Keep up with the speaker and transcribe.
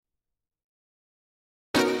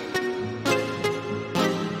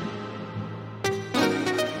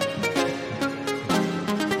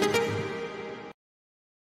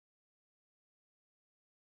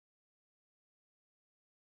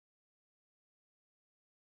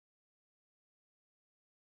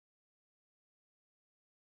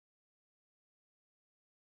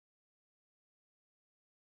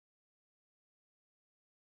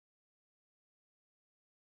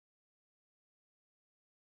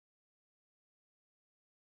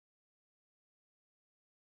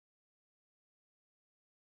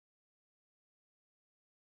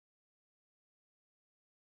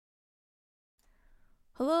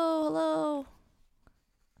Hello, hello.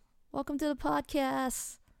 Welcome to the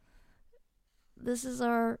podcast. This is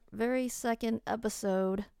our very second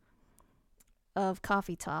episode of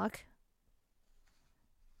Coffee Talk.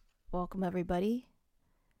 Welcome, everybody.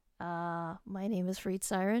 My name is Freed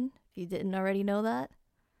Siren, if you didn't already know that.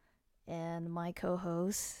 And my co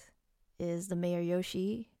host is the Mayor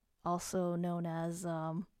Yoshi, also known as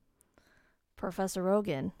Professor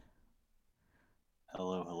Rogan.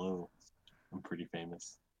 Hello, hello. I'm pretty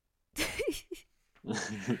famous.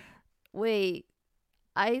 Wait,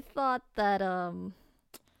 I thought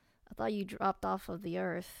you dropped off of the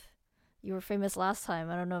earth. You were famous last time.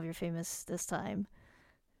 I don't know if you're famous this time.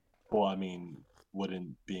 Well, I mean,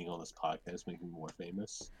 wouldn't being on this podcast make me more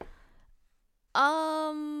famous?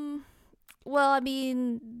 Um, well, I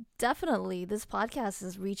mean, definitely this podcast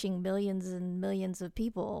is reaching millions and millions of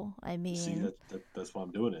people. I See, mean, that's why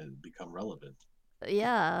I'm doing it. Become relevant.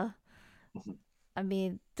 yeah. I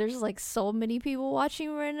mean, there's like so many people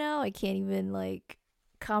watching right now. I can't even like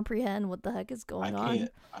comprehend what the heck is I going on.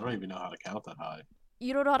 can't. I don't even know how to count that high.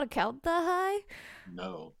 You don't know how to count that high?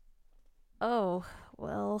 No. Oh,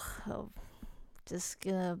 well, just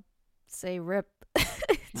gonna say rip.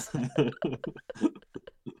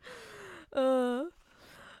 uh,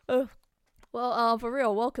 uh, for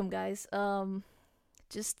real, welcome, guys.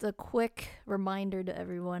 Just a quick reminder to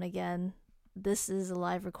everyone again. This is a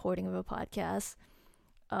live recording of a podcast,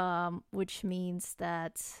 which means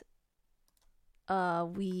that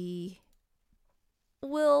we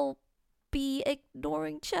will be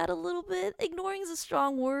ignoring chat a little bit. Ignoring is a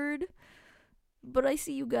strong word, but I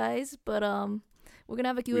see you guys. But we're gonna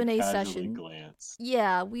have a We Q&A casually session. glance.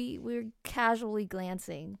 Yeah, we're casually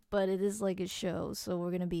glancing, but it is like a show, so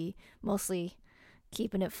we're gonna be mostly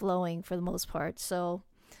keeping it flowing for the most part. So,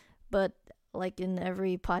 but like in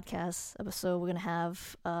every podcast episode, we're gonna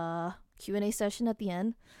have a Q&A session at the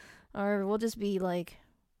end, or we'll just be like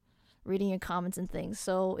reading your comments and things.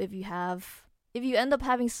 So if you end up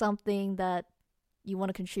having something that you want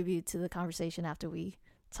to contribute to the conversation after we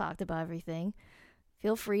talked about everything,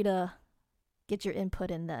 feel free to get your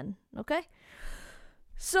input in then. Okay?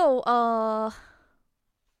 So,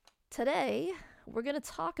 today we're gonna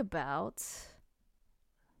talk about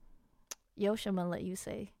Yoshi. I'm gonna let you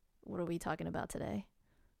say what are we talking about today.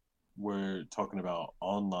 We're talking about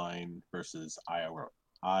online versus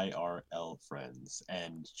IRL friends,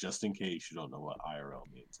 and just in case you don't know what IRL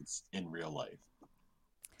means, it's in real life.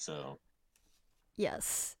 So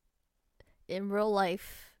Yes, in real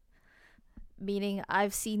life, meaning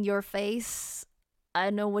I've seen your face, I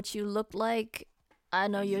know what you look like, I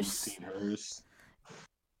know and your. you've seen hers.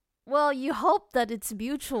 Well, you hope that it's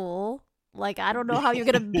mutual. Like, I don't know how you're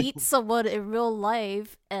gonna meet someone in real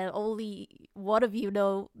life and only one of you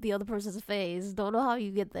know the other person's face. Don't know how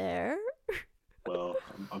you get there. Well,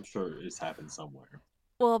 I'm sure it's happened somewhere.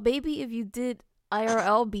 Well, maybe if you did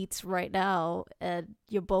IRL beats right now and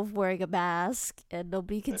you're both wearing a mask and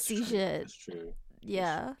nobody can That's see true. shit, That's true. That's true.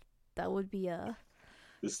 yeah, that would be a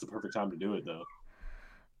This is the perfect time to do it, though.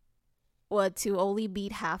 what to only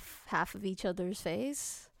meet half of each other's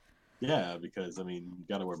face. Yeah, because I mean, you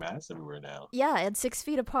gotta wear masks everywhere now. Yeah, and 6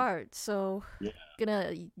 feet apart. So Yeah.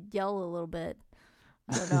 gonna yell a little bit.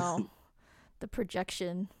 I don't know the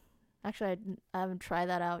projection. Actually, I haven't tried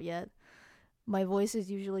that out yet. My voice is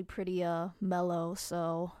usually pretty mellow,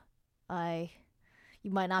 so I you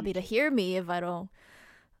might not you be able to can hear me if I don't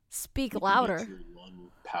speak you can get louder. your lung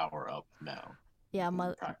power up now. You Yeah,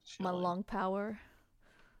 can practice my yelling. lung power,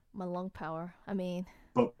 my lung power. I mean,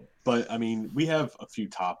 But I mean, we have a few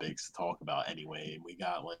topics to talk about anyway, and we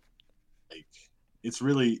got like it's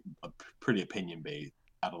really pretty opinion based.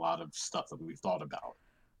 Got a lot of stuff that we've thought about,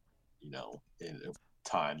 in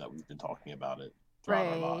time that we've been talking about it throughout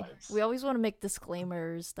our right. We lives. always want to make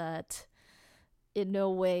disclaimers that in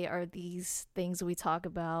no way are these things we talk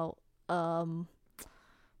about um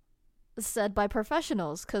said by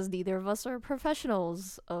professionals, because neither of us are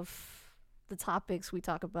professionals of the topics we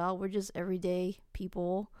talk about. We're just everyday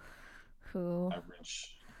people who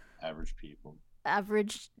Average people.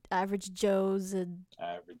 average Joes and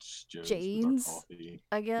Average Joes with our Janes, coffee.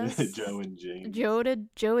 I guess. Joe and James.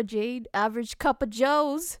 Joe and Jane, average cup of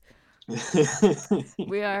Joes.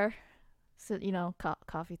 We are, so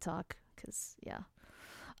coffee talk, because yeah.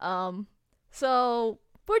 Um, so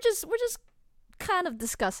we're just kind of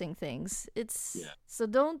discussing things. It's Yeah, so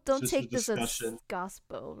it's don't just a take this as discussion,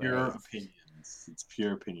 gospel, pure right? opinions. It's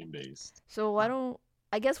pure opinion based. So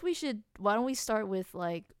I guess why don't we start with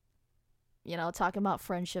like talking about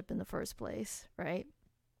friendship in the first place, right?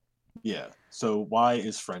 Yeah. So why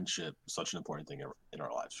is friendship such an important thing in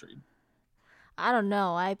our lives, Reed? I don't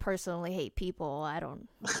know. I personally hate people. I don't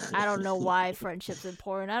know why friendship's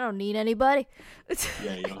important. I don't need anybody.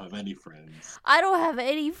 Yeah, you don't have any friends. I don't have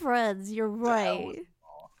any friends. You're The hell right. with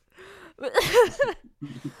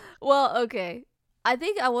Well, okay. I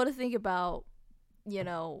think I want to think about, you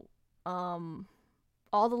know, um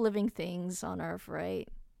all the living things on earth, right?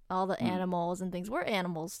 All the Mm, animals and things. We're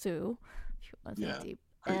animals too. If you want to think yeah, deep.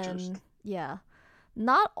 creatures. And yeah,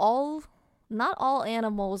 not all not all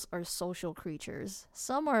animals are social creatures.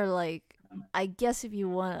 Some are like, I guess if you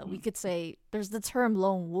want, we Mm-hmm. could say there's the term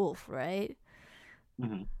lone wolf, right?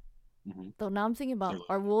 Hmm. Hmm. Though now I'm thinking about, They're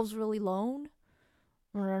are wolves really lone?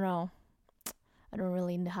 I don't know. I don't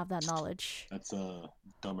really have that knowledge. That's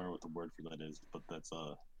dumber what the word for that is, but that's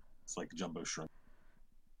it's like jumbo shrimp.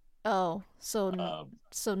 Oh, Um,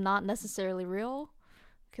 so not necessarily real,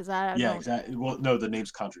 because I yeah, don't. exactly. Well, no, the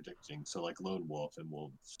name's contradicting. So like lone wolf and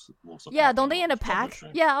wolves a Yeah, pack don't they in a animals, jumbo pack?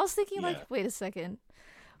 shrimp. Yeah, I was thinking like, Yeah. wait a second.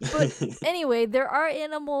 But anyway, there are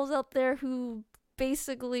animals out there who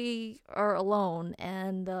basically are alone,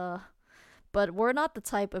 and but we're not the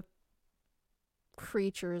type of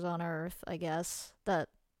creatures on Earth, I guess, that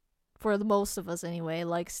for the most of us anyway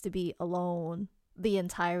likes to be alone the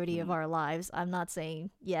entirety of Mhm. our lives. I'm not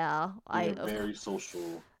saying, yeah, We are very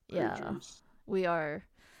social yeah, creatures. we are.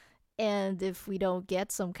 And if we don't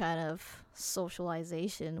get some kind of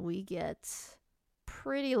socialization, we get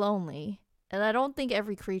pretty lonely. And I don't think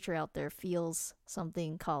every creature out there feels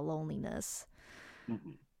something called loneliness.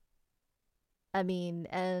 Hmm. I mean,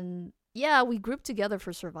 and yeah, we group together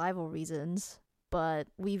for survival reasons, but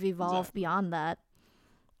we've evolved Exactly. beyond that,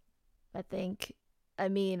 I think. I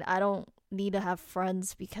mean, I don't need to have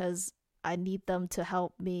friends because I need them to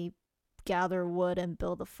help me gather wood and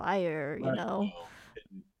build a fire, you Right. know? Well,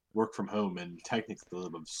 and work from home and technically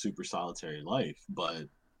live a super solitary life, but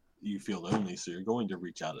you feel lonely, so you're going to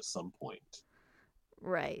reach out at some point.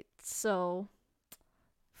 Right. So,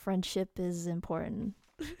 friendship is important.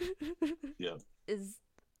 Yeah. Is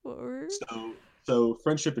what we're. So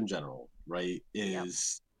friendship in general, right, Yep.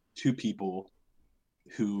 is two people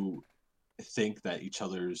who think that each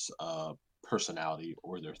other's personality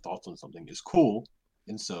or their thoughts on something is cool.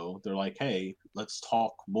 And so they're like, hey, let's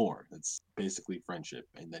talk more. That's basically friendship.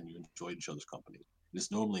 And then you enjoy each other's company.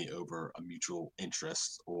 It's normally over a mutual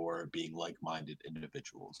interest or being like minded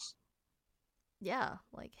individuals. Yeah.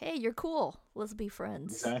 Like, hey, you're cool. Let's be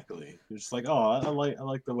friends. Exactly. You're just like, oh, I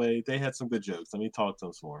like the way they had some good jokes. Let me talk to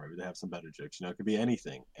them some more. Maybe they have some better jokes. It could be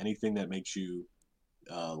anything that makes you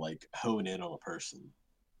like hone in on a person.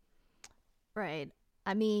 Right.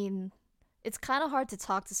 I mean, it's kind of hard to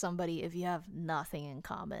talk to somebody if you have nothing in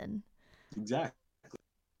common. Exactly.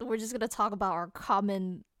 We're just going to talk about our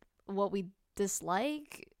common, what we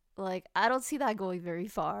dislike. Like, I don't see that going very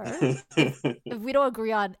far if we don't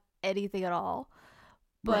agree on anything at all.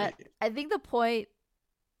 But Right. I think the point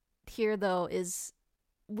here, though, is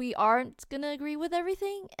we aren't going to agree with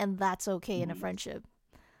everything, and that's okay in a Mhm. friendship.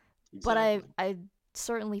 But Exactly. I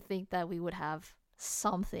certainly think that we would have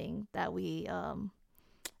something that we,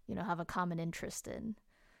 have a common interest in.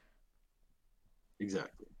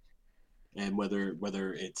 Exactly. And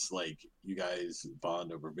whether it's like you guys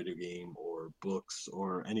bond over video game or books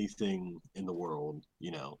or anything in the world,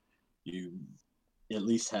 you at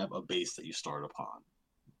least have a base that you start upon,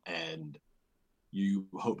 and you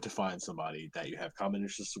hope to find somebody that you have common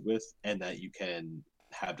interests with and that you can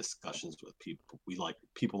have discussions with.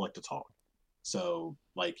 People like to talk. So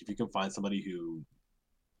like if you can find somebody who,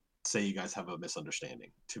 say you guys have a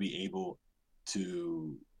misunderstanding, to be able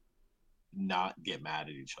to not get mad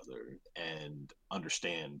at each other and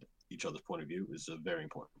understand each other's point of view is a very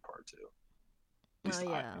important part too. At Oh, least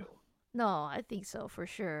I yeah. feel. No, I think so, for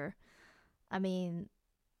sure. I mean,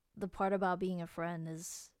 the part about being a friend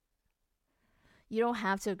is you don't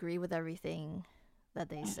have to agree with everything that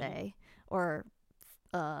they Mm-hmm. say or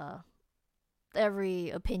uh every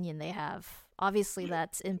opinion they have. Obviously Yeah,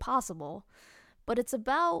 that's impossible, but it's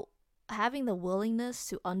about having the willingness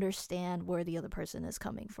to understand where the other person is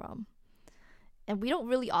coming from. And we don't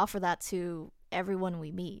really offer that to everyone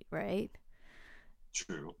we meet, right?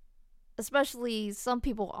 true. Especially some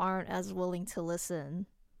people aren't as willing to listen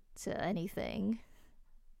to anything.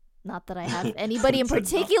 Not that I have anybody in To nothing.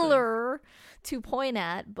 particular to point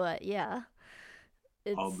at, but yeah. I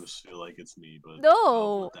It's almost feel like it's me, but I'll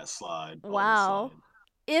no. let that slide. I'll let it Wow. slide.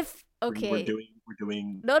 If We're okay. doing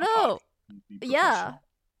No, a no. podcast. Be Yeah. professional.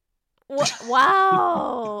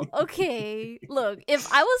 Wow. Okay. Look, if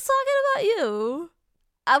I was talking about you,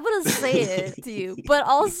 I'm gonna say it to you, but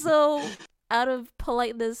also out of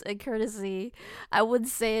politeness and courtesy, I would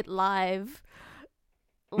say it live.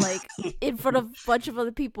 like in front of a bunch of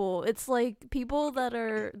other people. It's like people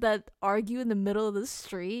that argue in the middle of the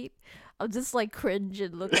street. I'm just like cringe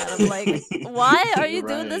and look at them like, why are you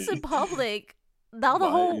doing this in public? Now the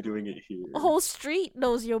Why are you doing it here? whole street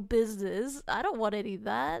knows your business. I don't want any of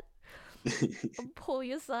that. I'll pull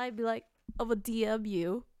you aside and be like, I'm gonna DM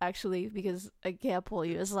you, actually, because I can't pull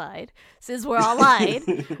you aside. Since we're online,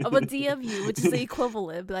 I'm gonna DM you, which is the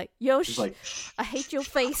equivalent. Be like, yo, like, I hate your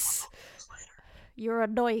face. You're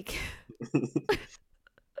annoying.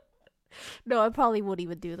 No, I probably wouldn't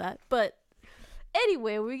even do that. But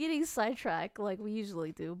anyway, we're getting sidetracked like we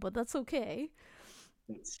usually do, but that's okay.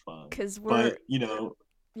 It's fine. Because we're... But, you know...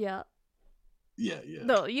 Yeah. Yeah.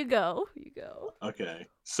 No, you go. Okay.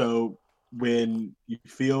 So, when you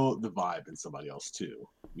feel the vibe in somebody else too,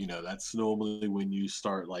 you know, that's normally when you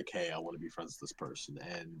start like, hey, I want to be friends with this person.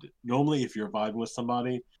 And normally if you're vibing with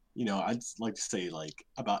somebody, you know, I'd like to say like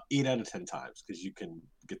about 8 out of 10 times, because you can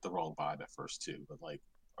get the wrong vibe at first too. But like,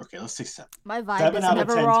 okay, let's say 7. My vibe 7 is out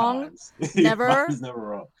never of 10 wrong. times. Never. Your vibe is never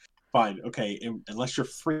wrong. Fine. Okay. Unless you're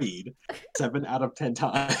freed, 7 out of 10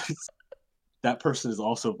 times, that person is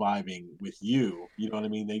also vibing with you. You know what I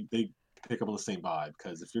mean? They pick up on the same vibe,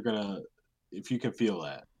 because if you can feel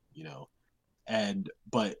that, you know,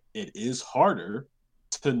 but it is harder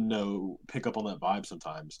to pick up on that vibe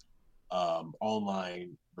sometimes,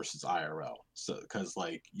 online versus IRL. So, because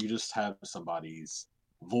like you just have somebody's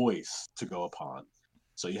voice to go upon,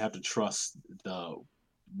 so you have to trust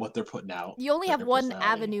what they're putting out. You only have one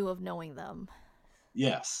avenue of knowing them.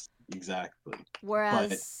 Yes, exactly.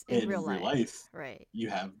 Whereas but in real life, right, you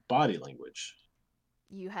have body language.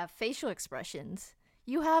 You have facial expressions.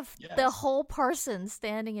 You have the whole person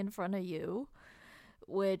standing in front of you,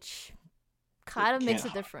 which kind of makes a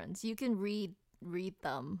difference. You can read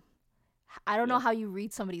them. I don't know how you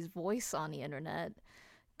read somebody's voice on the internet.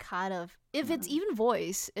 Kind of. If it's even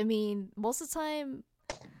voice, I mean, most of the time,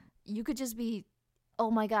 you could just be, oh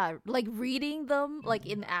my god, like reading them like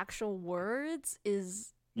in actual words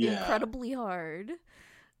is incredibly hard.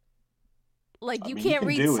 Like, you can't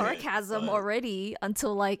read sarcasm already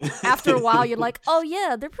until, like, after a while you're like, oh,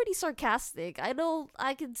 yeah, they're pretty sarcastic. I know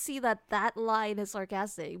I can see that line is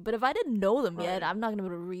sarcastic. But if I didn't know them yet, I'm not going to be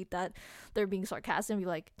able to read that they're being sarcastic and be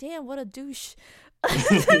like, damn, what a douche.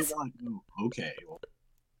 Okay, well,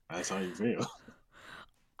 that's how you feel.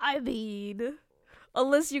 I mean,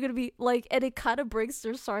 unless you're going to be, like, and it kind of brings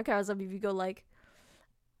their sarcasm if you go, like,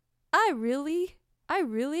 I really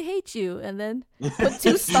hate you, and then put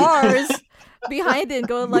 2 stars behind it and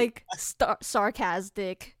go like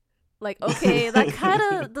sarcastic. Like, okay, that kind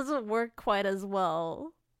of doesn't work quite as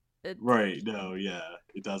well. Right, no, yeah,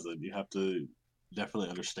 it doesn't. You have to definitely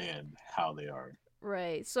understand how they are.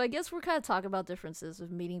 Right, so I guess we're kind of talking about differences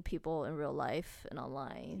of meeting people in real life and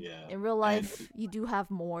online. Yeah. In real life, you do have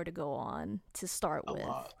more to go on to start with.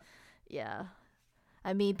 Lot. Yeah.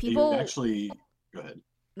 I mean, people... Go ahead.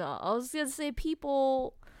 No, I was gonna say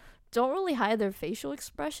people don't really hide their facial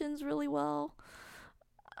expressions really well.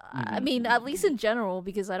 I mean, at least in general,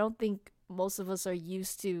 because I don't think most of us are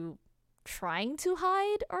used to trying to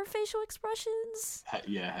hide our facial expressions.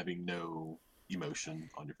 Having no emotion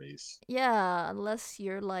on your face. Yeah, unless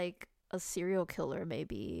you're like a serial killer,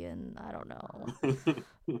 maybe, and I don't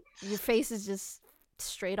know. Your face is just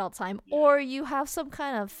straight all the time, or you have some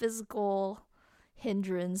kind of physical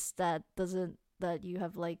hindrance that you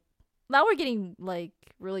have, like, now we're getting like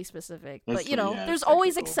really specific, but you know, there's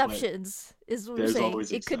always exceptions, is what we're saying.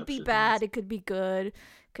 It could be bad, it could be good,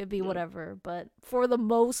 could be whatever, but for the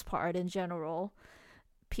most part, in general,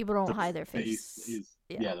 people don't hide their face.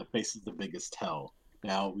 The face is the biggest tell.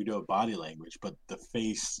 Now, we know body language, but the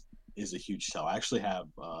face is a huge tell. I actually have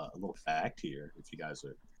a little fact here, if you guys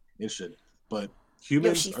are interested, but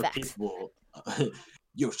humans are capable...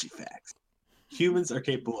 Yoshi facts. Humans are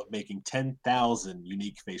capable of making 10,000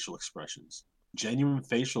 unique facial expressions. Genuine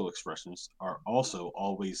facial expressions are also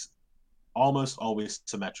almost always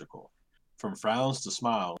symmetrical. From frowns to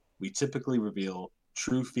smiles, we typically reveal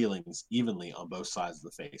true feelings evenly on both sides of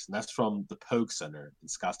the face. And that's from the Pogue Center in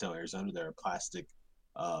Scottsdale, Arizona. They're a plastic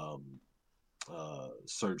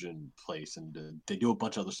surgeon place, and they do a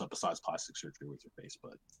bunch of other stuff besides plastic surgery with your face,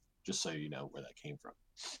 but just so you know where that came from.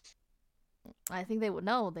 I think they would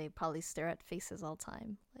know. They probably stare at faces all the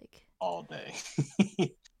time, like all day.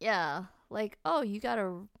 Yeah, like, oh, you got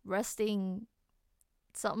a resting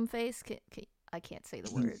something face. I can't say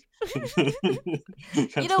the word.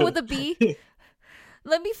 You know, with a B.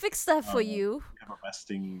 Let me fix that for you. You have a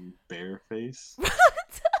resting bear face.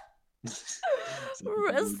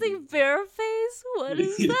 Resting bear face? What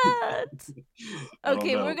is that?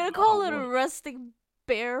 Okay, we're gonna call it a resting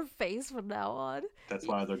bear face from now on. That's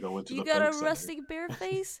why they're going to You the got a Poke Center. resting bear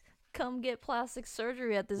face? Come get plastic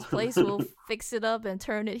surgery at this place. We'll fix it up and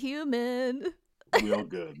turn it human. Real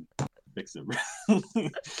good. Fix it.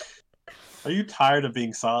 Are you tired of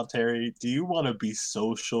being solitary? Do you want to be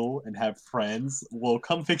social and have friends? Well,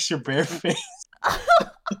 come fix your bear face.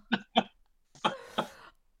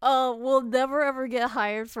 We'll never ever get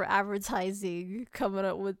hired for advertising. Coming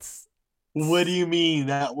up with. What do you mean?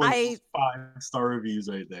 That was 5-star reviews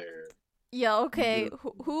right there. Yeah. Okay.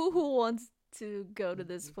 Who wants to go to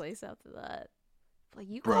this place after that? Like,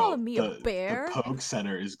 you Bro, calling me a bear? The Poke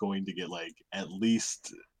Center is going to get like at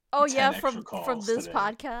least. Oh yeah, 10 from extra calls this today.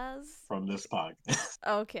 podcast. From this podcast.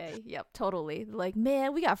 Okay. Yep. Totally. Like,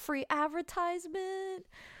 man, we got free advertisement.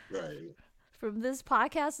 Right. From this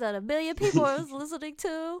podcast that 1 million people are listening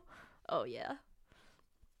to. Oh yeah.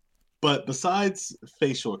 But besides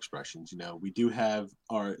facial expressions, we do have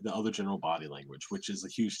the other general body language, which is a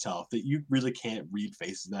huge tell. That you really can't read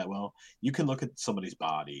faces that well. You can look at somebody's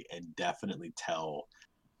body and definitely tell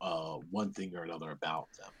one thing or another about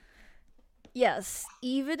them. Yes,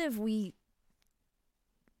 even if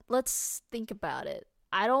let's think about it.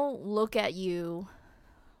 I don't look at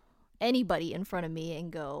anybody in front of me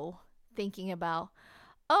and go thinking about,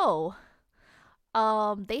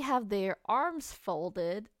 they have their arms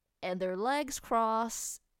folded and their legs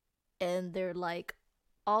crossed and they're like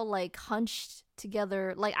all like hunched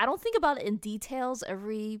together. Like, I don't think about it in details,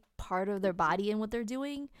 every part of their body and what they're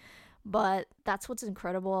doing, but that's what's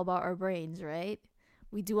incredible about our brains, right?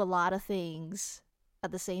 We do a lot of things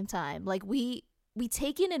at the same time. Like, we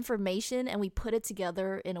take in information and we put it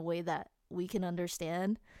together in a way that we can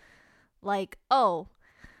understand. Like,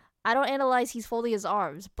 I don't analyze he's folding his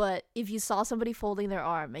arms, but if you saw somebody folding their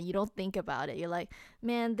arm and you don't think about it, you're like,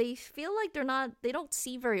 man, they feel like they don't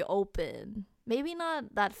seem very open. Maybe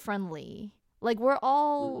not that friendly. Like, we're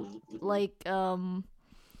all like,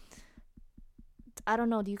 I don't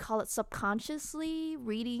know, do you call it subconsciously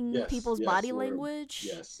reading people's body language?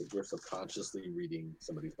 Yes, we're subconsciously reading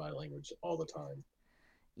somebody's body language all the time.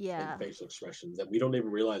 Yeah. And facial expressions. And we don't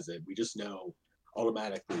even realize it. We just know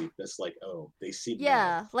automatically. That's like, they seem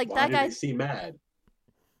mad. Like, Why that guy. They seem mad.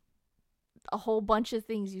 A whole bunch of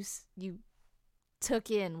things you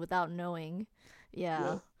took in without knowing.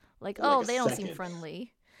 Yeah. Like, they don't seem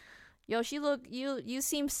friendly. Yo, you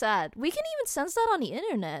seem sad. We can even sense that on the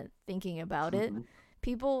internet, thinking about it.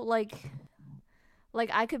 People, like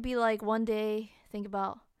I could be like, one day, think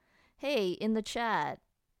about, hey, in the chat,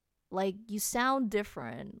 like, you sound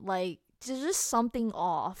different. Like, there's just something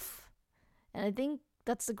off. And I think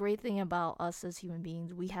that's the great thing about us as human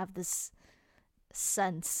beings. We have this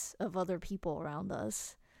sense of other people around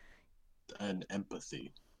us. And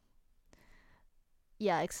empathy.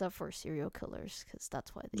 Yeah, except for serial killers, because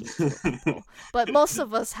that's why they kill people. But most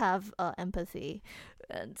of us have empathy.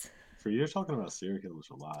 And For you're talking about serial killers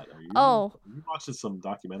a lot. Are you watching some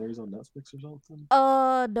documentaries on Netflix or something?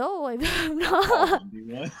 No, I'm not.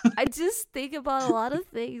 I just think about a lot of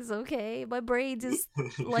things, okay? My brain just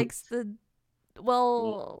likes the...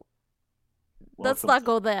 Well, let's not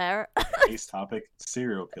go there. Today's topic,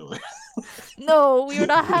 serial killer. No, we're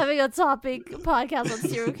not having a podcast on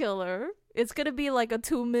serial killer. It's gonna be like a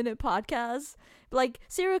 2-minute podcast. Like,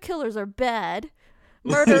 serial killers are bad.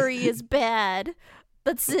 Murdery is bad.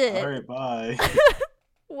 That's it. Alright, bye.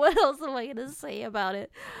 What else am I gonna say about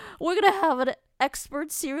it? We're gonna have an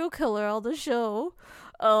expert serial killer on the show.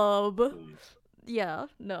 Yeah,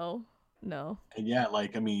 no. And yeah,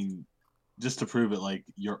 like, I mean, just to prove it, like,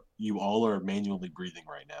 you all are manually breathing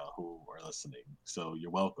right now who are listening. So you're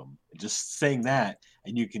welcome. And just saying that,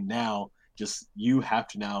 and you can now you have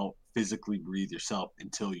to now physically breathe yourself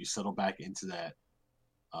until you settle back into that.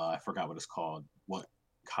 I forgot what it's called. What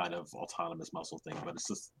kind of autonomous muscle thing? But it's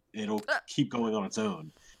just, it'll keep going on its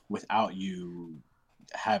own without you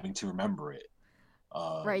having to remember it.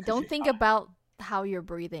 Right. Don't think about how you're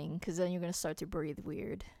breathing, because then you're gonna start to breathe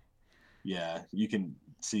weird. Yeah, you can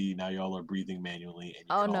see now y'all are breathing manually,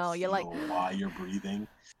 and you're like, why you're breathing.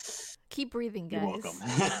 Keep breathing, guys. You're welcome.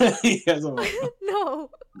 You guys are welcome. No.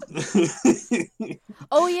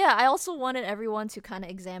 Oh yeah, I also wanted everyone to kind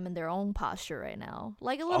of examine their own posture right now,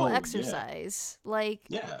 like a little exercise. Yeah. Like,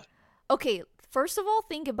 okay, first of all,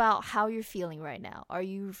 think about how you're feeling right now. Are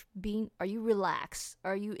you relaxed?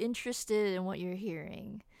 Are you interested in what you're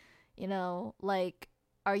hearing? Like,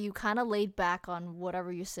 are you kind of laid back on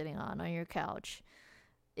whatever you're sitting on your couch?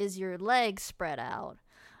 Is your legs spread out?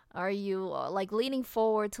 Are you like leaning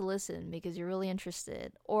forward to listen because you're really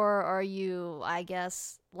interested? Or are you, I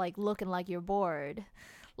guess, like looking like you're bored?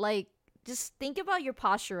 Like, just think about your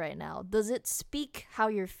posture right now. Does it speak how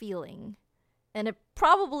you're feeling? And it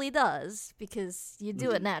probably does because you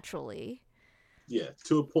do it Mhm. naturally. Yeah,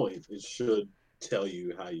 to a point, it should tell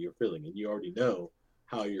you how you're feeling, and you already know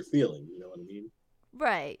how you're feeling. You know what I mean?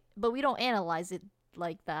 Right. But we don't analyze it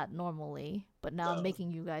like that normally. But now I'm No.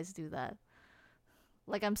 making you guys do that.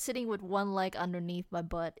 Like I'm sitting with one leg underneath my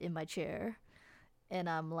butt in my chair. And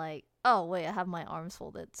I'm like, oh, wait, I have my arms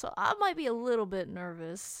folded. So I might be a little bit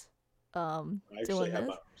nervous I actually doing have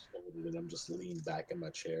my this. arms folded, and I'm just leaned back in my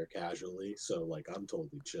chair casually, so like I'm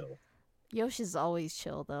totally chill. Yoshi's always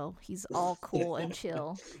chill, though. He's all cool and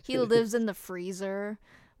chill. He lives in the freezer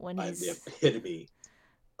when I'm the he's epitome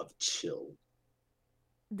of chill.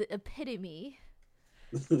 the epitome.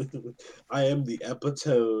 I am the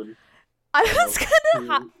epitome I was of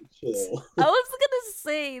gonna true chill. I was gonna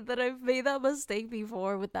say that I've made that mistake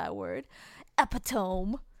before with that word.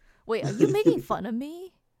 Epitome. Wait, are you making fun of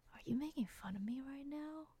me? Are you making fun of me right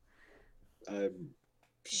now? I'm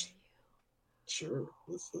Dare sure.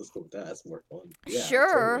 Let's go with that. That's more fun. you? Yeah,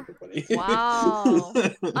 I'm totally Sure. Wow.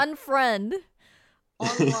 making Unfriend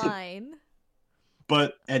funny. online.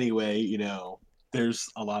 But anyway, there's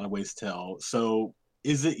a lot of ways to tell. So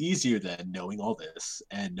is it easier then, knowing all this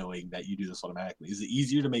and knowing that you do this automatically, is it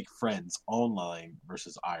easier to make friends online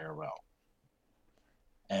versus IRL?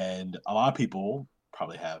 And a lot of people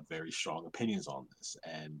probably have very strong opinions on this.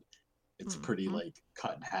 And it's pretty Mm-hmm. like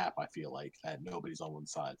cut in half. I feel like that nobody's on one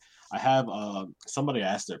side. I have somebody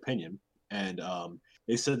asked their opinion, and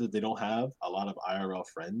they said that they don't have a lot of IRL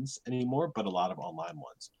friends anymore, but a lot of online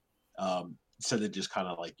ones. So they just kind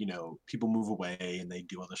of like people move away and they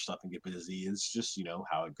do other stuff and get busy. It's just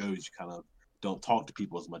how it goes. You kind of don't talk to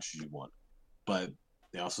people as much as you want, but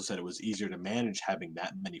they also said it was easier to manage having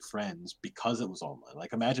that many friends because it was online.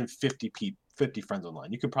 Like imagine 50 friends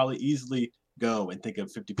online. You could probably easily go and think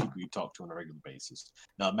of 50 people you talk to on a regular basis.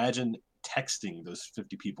 Now imagine texting those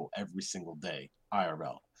 50 people every single day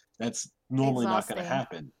IRL. That's normally not going to Exhausting.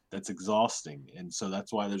 happen. That's exhausting. And so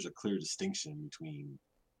that's why there's a clear distinction between,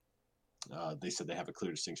 they said they have a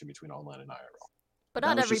clear distinction between online and IRL. But But that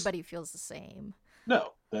not was just, everybody feels the same. no,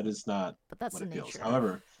 that is not But that's what the it feels. nature.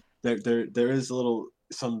 However, there is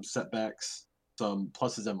some setbacks, some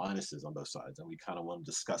pluses and minuses on both sides, and we kind of want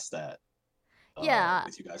to discuss that Yeah,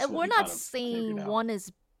 with you guys and so that we're we not kind of figured saying out. one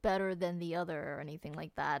is better than the other or anything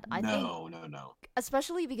like that. I think, No, no, no.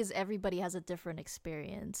 especially because everybody has a different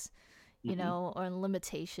experience, Hmm. or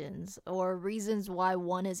limitations or reasons why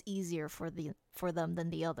one is easier for them than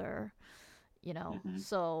the other. Hmm.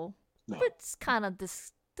 So we're No. just kind of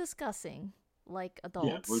discussing like Yeah,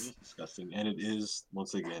 we're adults. just discussing, and it is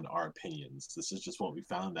once again our opinions. This is just what we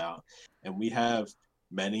found out, and we have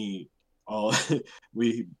many. All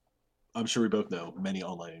we I'm sure we both know many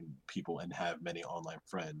online people and have many online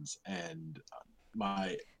friends. And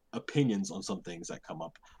my opinions on some things that come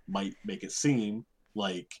up might make it seem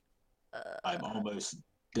like I'm Uh, almost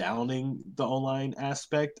downing the online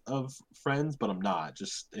aspect of friends, but I'm not.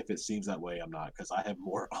 Just if it seems that way, I'm not because I have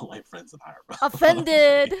more online friends than IRL.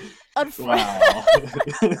 offended. Wow.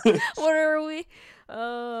 What are we?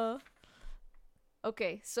 Uh.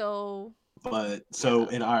 Okay, so But so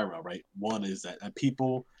yeah, in IRL, right? One is that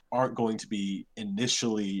people aren't going to be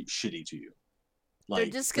initially shitty to you. they're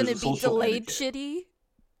Like just there's gonna a be social delayed etiquette. shitty.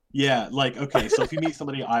 Yeah, like okay, so if you meet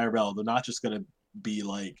somebody IRL, they're not just gonna be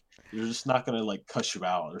like they're just not gonna like cuss you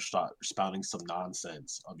out or start spouting some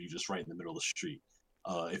nonsense of you just right in the middle of the street.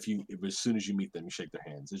 If as soon as you meet them, you shake their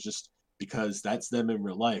hands. It's just because that's them in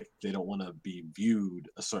real life. They don't want to be viewed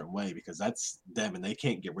a certain way because that's them, and they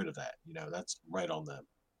can't get rid of that. That's right on them.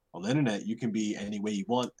 On the internet, you can be any way you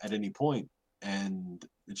want at any point, and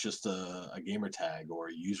it's just a gamer tag or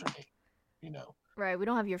a username. You know. Right, we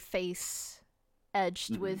don't have your face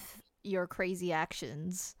edged Mhm. with your crazy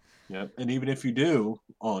actions. Yep. And even if you do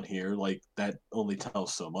on here, like that only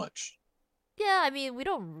tells so much. Yeah, I mean, we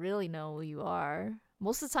don't really know who you are.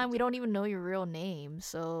 Most of the time, we don't even know your real name,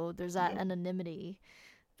 so there's that Yep. anonymity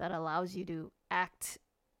that allows you to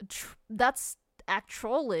that's act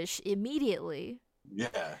trollish immediately. Yeah.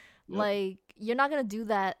 Yep. Like, you're not gonna do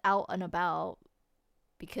that out and about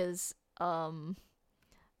because,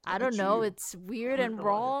 I I don't bet know, you it's weird are and going.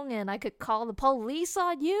 wrong, and I could call the police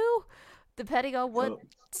on you, depending on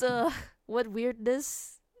Yep. what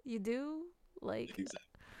weirdness you do. Like, Exactly.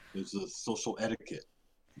 There's a social etiquette.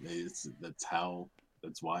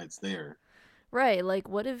 That's why it's there. right, like,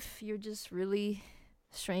 what if you're just really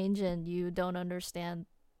strange and you don't understand,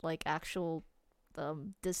 like, actual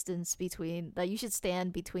distance between that you should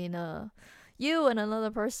stand between you and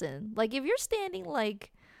another person. Like, if you're standing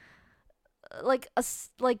like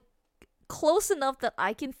close enough that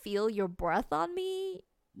I can feel your breath on me,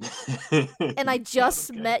 and I It's not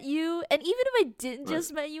just okay. met you, and even if I didn't Right.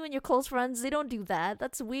 just met you and you're close friends, they don't do that.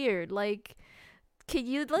 That's weird. Like, can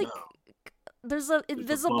you No, like? There's a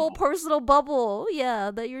there's a invisible bubble. personal bubble,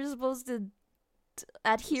 yeah, that you're supposed to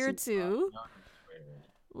This adhere is not to. fair.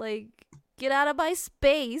 Like, get out of my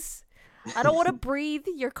space. I don't want to breathe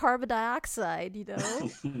your carbon dioxide. You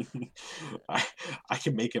know? I I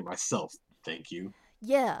can make it myself, thank you.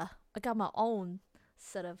 Yeah, I got my own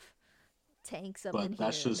set of tanks up in But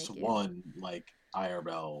that's here to just make it one like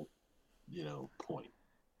IRL, point.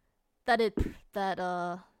 that it that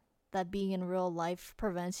that being in real life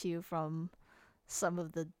prevents you from some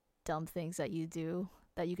of the dumb things that you do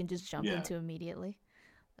that you can just jump Yeah, into immediately.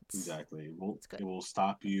 That's exactly. that's good. It will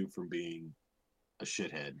stop you from being a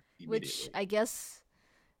shithead Which immediately. I guess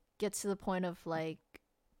gets to the point of like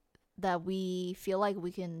that we feel like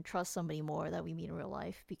we can trust somebody more that we meet in real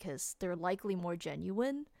life because they're likely more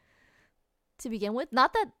genuine to begin with.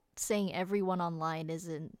 Not that saying everyone online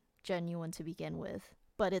isn't genuine to begin with,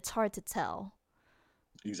 but it's hard to tell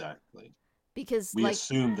Exactly. because We like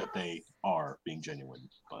assume that they are being genuine,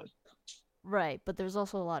 but right, but there's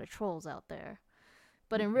also a lot of trolls out there.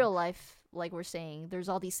 But in mhm, real life, like we're saying, there's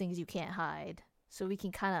all these things you can't hide. So we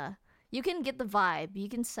can kind of you can get the vibe, you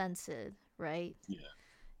can sense it, right? yeah,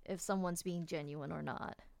 If someone's being genuine or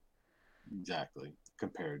not. exactly.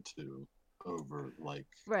 Compared to over like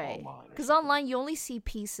Right. online or Cuz something. online you only see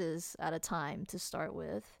pieces at a time to start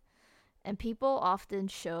with. And people often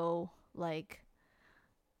show like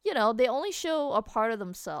they only show a part of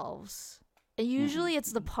themselves. And Hmm. usually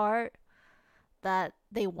it's the part that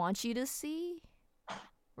they want you to see,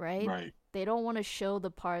 right? Right. They don't want to show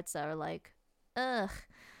the parts that are like, ugh,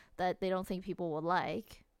 that they don't think people will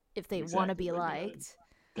like if they want to Exactly. be liked.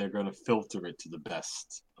 They're gonna filter it to the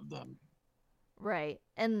best of them. Right.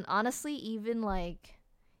 And honestly,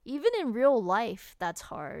 even in real life, that's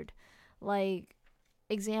hard. Like,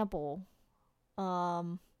 example,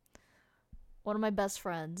 um, one of my best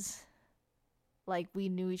friends, like, we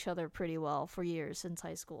knew each other pretty well for years since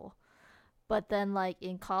high school. But then, like,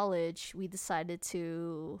 in college, we decided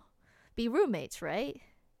to be roommates, right?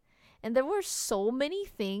 And there were so many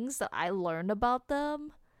things that I learned about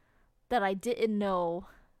them that I didn't know,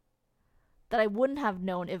 that I wouldn't have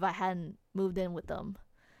known if I hadn't moved in with them.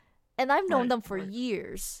 And I've known Right. them for Right.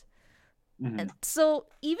 years. Hmm. And so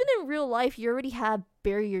even in real life, you already have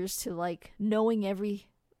barriers to like knowing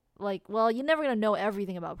well, you're never gonna know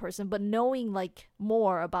everything about a person, but knowing like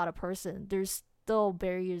more about a person, there's still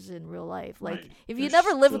barriers in real life. Like Right. if you There's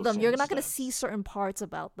never live with still them, you're certain not gonna see steps. certain parts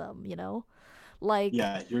about them, you know? Like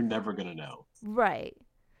Yeah, you're never gonna know. right.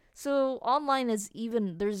 So online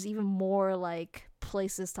there's even more like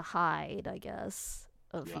places to hide, I guess,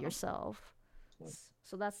 of Yeah. yourself.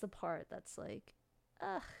 So that's the part that's like,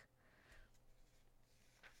 ugh.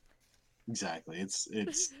 Exactly.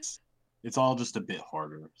 It's all just a bit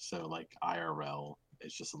harder. So like IRL,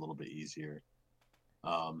 it's just a little bit easier.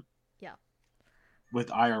 Um, Yeah.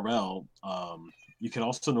 with IRL, you can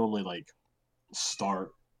also normally like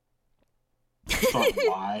start start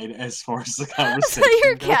wide as far as the So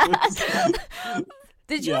your conversation cat. goes.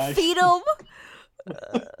 Did you Yeah. feed him?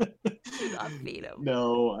 Do not feed him.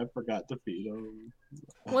 No, I forgot to feed him.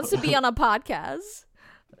 Wants to be on a podcast.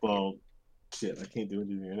 Okay. Well, shit, I can't do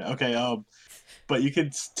anything right now. Okay, but you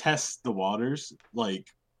can test the waters like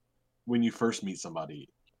when you first meet somebody,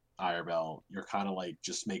 IRL, you're kind of like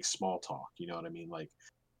just make small talk. You know what I mean? Like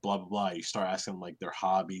blah blah blah. You start asking them like their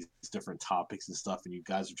hobbies, different topics and stuff, and you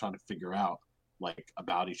guys are trying to figure out like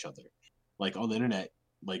about each other. Like on the internet,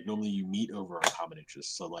 like normally you meet over a common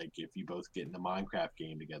interest. So like if you both get in a Minecraft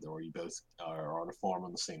game together, or you both are on a farm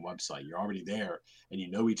on the same website, you're already there and you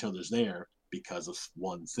know each other's there because of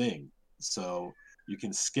one thing. So you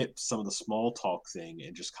can skip some of the small talk thing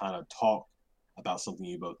and just kind of talk about something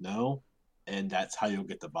you both know, and that's how you'll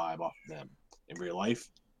get the vibe off of them. In real life,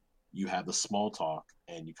 you have the small talk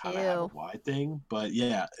and you kind of have a Ew. wide thing, but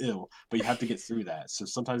yeah, ew. But you have to get through that. So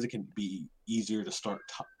sometimes it can be easier to start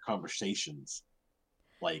conversations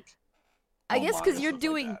like I guess online because and you're stuff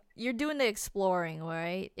like doing that. you're doing the exploring,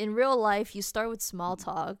 right? In real life, you start with small Mhm.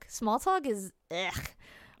 talk. Small talk is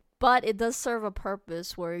but it does serve a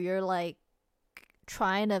purpose where you're like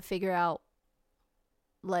trying to figure out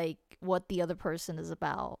like what the other person is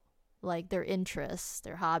about, like their interests,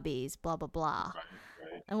 their hobbies, blah blah blah.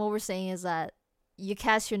 Right, And what we're saying is that you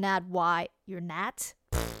cast your net wide,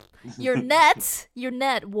 right. your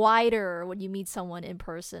net wider when you meet someone in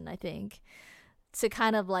person. I think to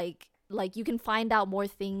kind of like you can find out more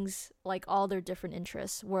things like all their different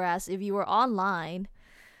interests. Whereas if you were online,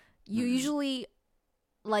 you Hmm. usually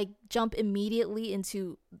like jump immediately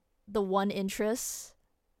into the one interest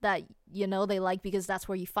that they like because that's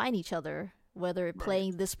where you find each other, whether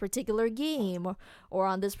playing this particular game or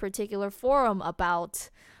on this particular forum about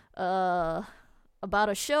a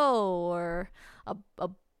show or a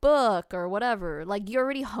book or whatever. Like you're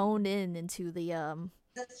already honed into the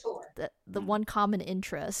one common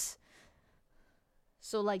interest.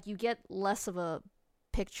 So like you get less of a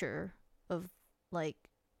picture of like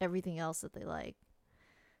everything else that they like,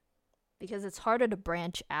 because it's harder to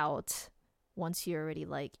branch out once you're already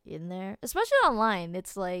like in there, especially online.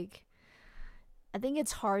 It's like I think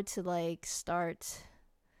it's hard to like start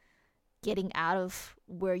getting out of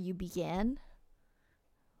where you began.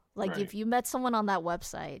 Like if you met someone on that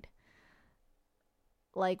website,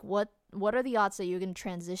 like what are the odds that you're going to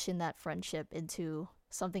transition that friendship into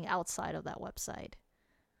something outside of that website?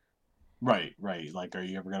 Right. Like, are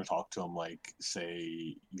you ever going to talk to them? Like,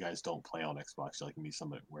 say you guys don't play on Xbox, you like meet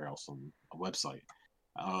somewhere else on a website.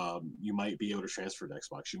 You might be able to transfer to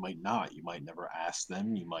Xbox. You might not. You might never ask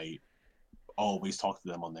them. You might always talk to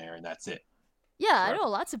them on there, and that's it. Yeah, forever. I know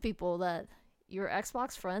lots of people that you're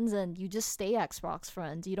Xbox friends and you just stay Xbox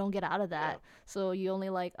friends. You don't get out of that. Yeah. So you only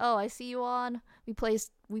like, oh, I see you on. We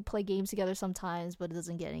play games together sometimes, but it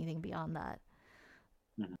doesn't get anything beyond that.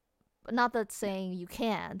 Mm-hmm. But not that saying you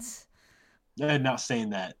can't. And not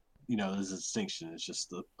saying that, there's a distinction. It's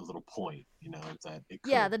just a little point, that it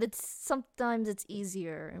could. Yeah, that sometimes it's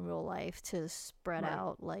easier in real life to spread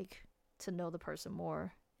out, like to know the person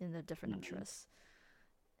more in the different interests.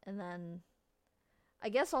 And then I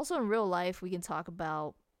guess also in real life we can talk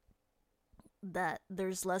about that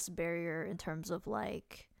there's less barrier in terms of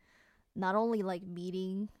like not only like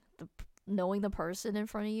knowing the person in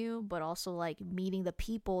front of you, but also like meeting the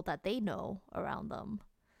people that they know around them.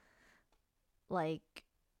 Like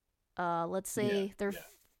let's say their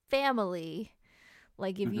family.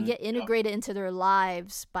 Like if you get integrated into their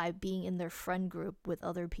lives by being in their friend group with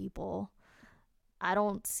other people, I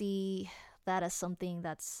don't see that as something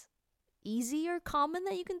that's easy or common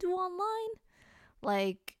that you can do online.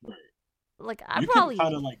 Like I probably can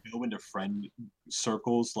kind of like go into friend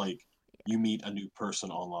circles. Like you meet a new person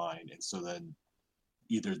online, and so then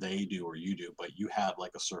either they do or you do, but you have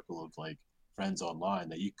like a circle of like friends online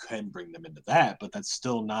that you can bring them into that, but that's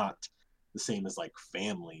still not the same as like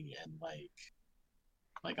family and like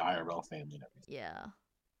IRL family and everything. Yeah.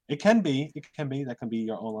 It can be. That can be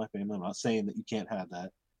your online family. I'm not saying that you can't have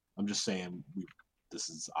that. I'm just saying this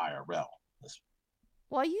is IRL.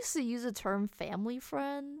 Well, I used to use the term family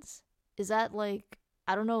friends. Is that like,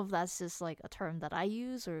 I don't know if that's just like a term that I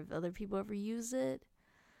use or if other people ever use it.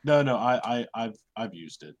 No, I've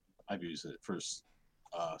used it. I've used it for some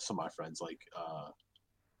of my friends. Like,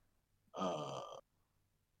 I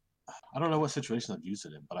don't know what situation I've used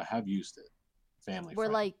it in, but I have used it. Family. Where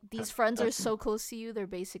like these friends are so close to you, they're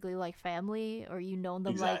basically like family, or you know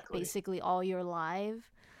them like basically all your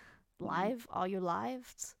all your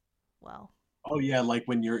lives. Wow. Oh yeah, like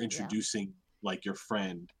when you're introducing like your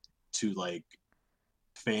friend to like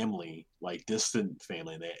family, like distant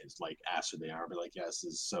family, they like ask who they are, but like, yes,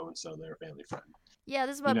 this is so and so, their family friend. Yeah,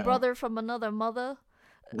 this is my brother from another mother.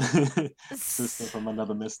 Sister from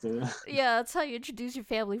another mister. Yeah, that's how you introduce your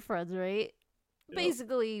family friends, right? Yep.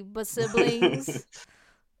 Basically, but siblings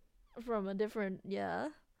from a different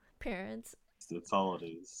parents. That's all it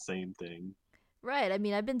is. Same thing. Right. I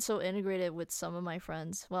mean, I've been so integrated with some of my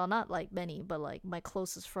friends. Well, not like many, but like my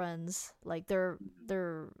closest friends. Like their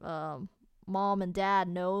mom and dad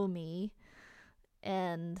know me,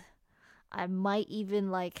 and I might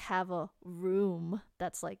even like have a room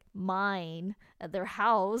that's like mine at their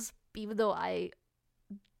house, even though I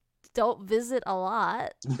don't visit a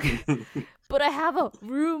lot. But I have a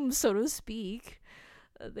room, so to speak.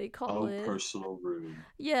 They call it personal room.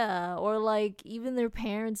 Yeah, or like even their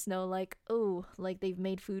parents know, like, oh, like they've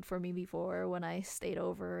made food for me before when I stayed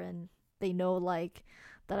over, and they know like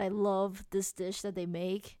that I love this dish that they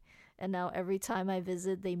make, and now every time I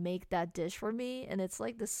visit they make that dish for me, and it's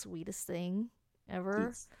like the sweetest thing ever.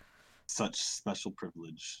 It's such special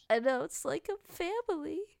privilege. I know, it's like a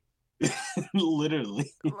family.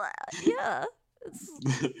 Literally. Yeah.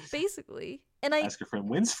 It's basically. And I ask your friend,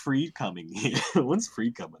 when's Free coming here? When's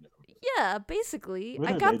Free coming over? Yeah, basically.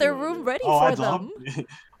 I got their room ready for them.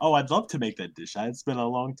 I'd love to make that dish. It's been a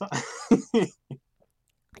long time.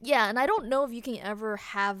 Yeah, and I don't know if you can ever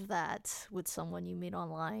have that with someone you meet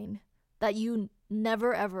online that you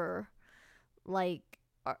never ever like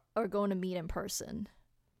are going to meet in person.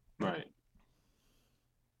 Right.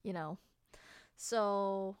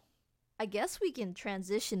 So I guess we can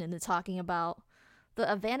transition into talking about the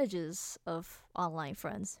advantages of online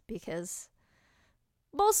friends, because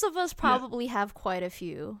most of us Yeah. probably have quite a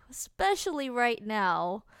few, especially right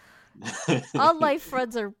now. Online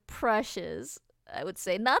friends are precious, I would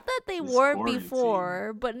say. Not that they This weren't quarantine.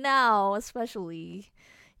 before, but now, especially,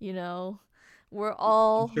 you know, we're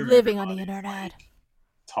I'm all sure living on the everybody's internet. like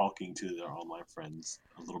talking to their online friends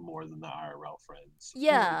a little more than the IRL friends,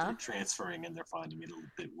 or they're Yeah, transferring and they're finding it a little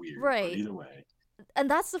bit weird. But right. either way, And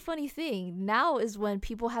that's the funny thing. Now is when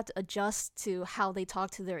people have to adjust to how they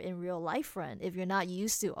talk to their in real life friend. If you're not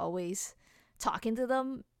used to always talking to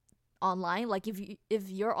them online, like if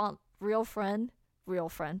you're on real friend,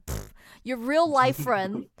 your real life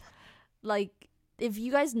friend, like if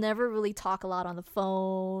you guys never really talk a lot on the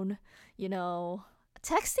phone, you know,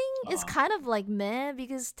 texting is uh, kind of like meh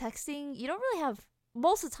because texting you don't really have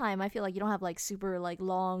most of the time I feel like you don't have like super like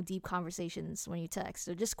long deep conversations when you text.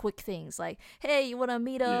 They're just quick things like, "Hey, you want to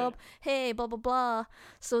meet yeah, up? Hey, blah blah blah."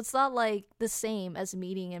 So it's not like the same as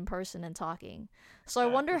meeting in person and talking. So I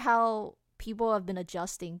wonder exactly. how people have been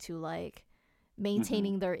adjusting to like Hmm.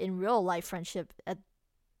 maintaining their in real life friendship at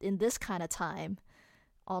in this kind of time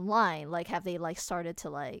online. Like have they like started to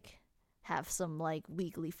like have some like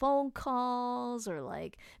weekly phone calls or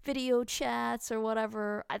like video chats or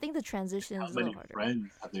whatever. I think the transition How is a little many harder.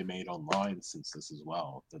 friends have they made online since this as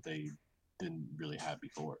well that they didn't really have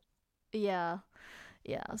before? Yeah.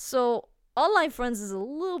 Yeah. So online friends is a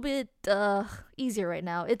little bit easier right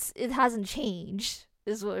now. It hasn't changed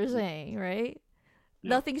is what we're saying, right?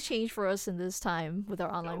 Yep. Nothing's changed for us in this time with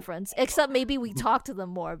our online No, friends, not at except all. maybe we talk to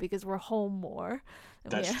them more because we're home more.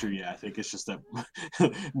 And That's we true. Yeah, I think it's just that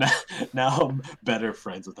now, now I'm better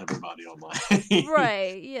friends with everybody online.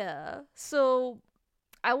 right, yeah. So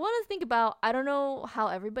I want to think about, I don't know how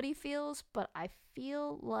everybody feels, but I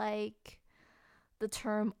feel like the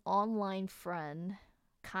term online friend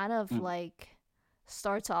kind of Mm, like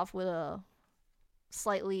starts off with a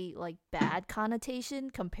slightly like bad connotation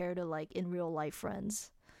compared to like in real life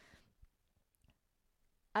friends.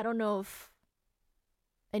 I don't know if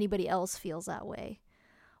anybody else feels that way.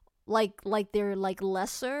 Like they're like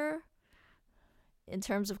lesser in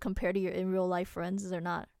terms of compared to your in real life friends, they're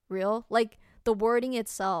not real. Like the wording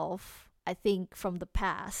itself, I think from the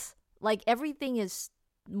past, like everything is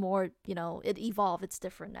more, it evolved, it's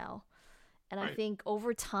different now. And I right. think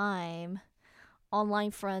over time,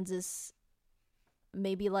 online friends is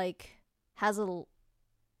maybe like has a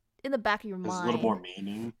in the back of your There's a little more mind.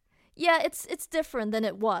 meaning. Yeah, it's different than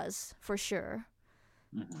it was for sure.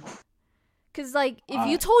 Hmm. Cause like I if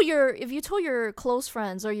you told your close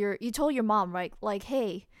friends or you told your mom, right, like,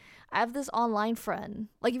 hey, I have this online friend,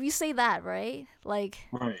 like if you say that, right, like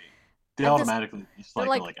right. I They have this, automatically just they're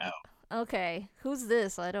like are like, like, oh, okay, who's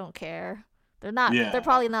this? I don't care. They're yeah,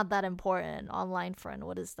 probably not that important. Online friend,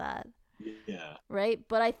 what is that? yeah, Right?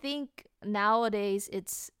 But I think nowadays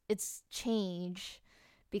it's changed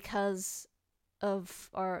because of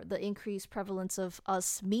our the increased prevalence of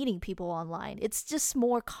us meeting people online. It's just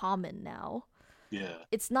more common now. yeah.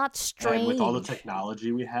 It's not And with all the strange.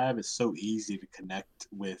 technology we have, it's so easy to connect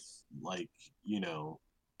with like you know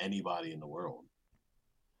anybody in the world.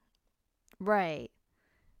 Right.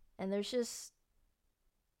 And there's just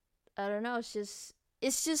I don't know,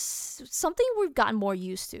 it's just something we've gotten more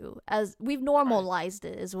used to as we've Right. normalized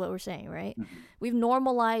it is what we're saying, right? Hmm. We've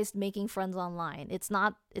normalized making friends online. It's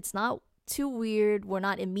not too weird. We're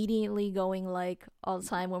not immediately going like all the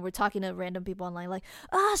time when we're talking to random people online like,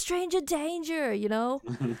 stranger danger, you know?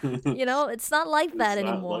 You know, it's not like that It's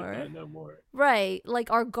not like anymore. that no more. Right.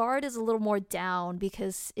 Like our guard is a little more down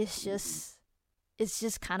because Hmm. it's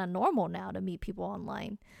just kind of normal now to meet people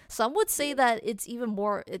online. Some would say Yeah. that it's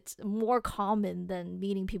more common than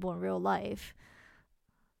meeting people in real life.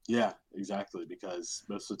 Yeah, exactly. Because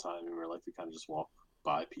most of the time in real life, we kind of just walk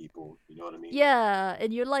by people. You know what I mean? Yeah,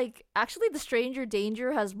 and you're like actually the stranger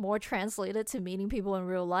danger has more translated to meeting people in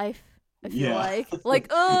real life. I feel Yeah. like,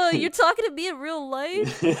 oh, you're talking to me in real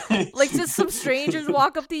life? Like just some strangers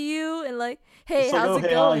walk up to you and like, "Hey, It's like, how's oh, it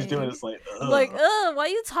hey, how you doing? going?" It's like, Like, ugh, why are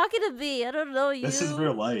you talking to me? I don't know this is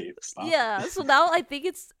real you. life. Stop Yeah, it. so now I think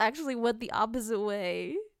it's actually went the opposite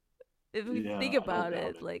way. If we Yeah, think I don't about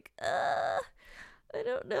doubt it, it. like, I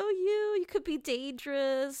don't know you. You could be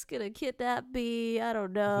dangerous, gonna kidnap me. I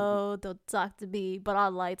don't know. Don't talk to me. But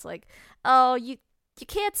online, it's like, oh, you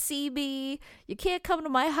can't see me. You can't come to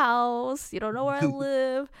my house. You don't know where I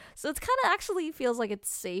live. So it's kind of actually feels like it's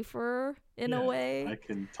safer in a Yeah, I way.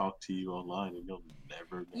 can talk to you online and you'll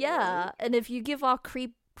never know where I Yeah, live. and if you give off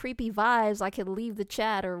creepy vibes, I could leave the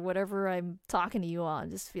chat or whatever I'm talking to you on.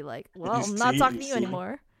 Just be like, You well, I'm not see, talking you to you see,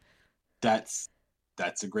 anymore. that's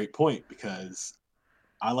that's a great point because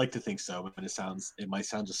I like to think so, and it might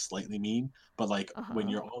sound just slightly mean, but like Uh when huh.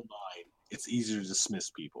 you're online it's easier to dismiss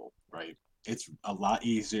people, right? It's a lot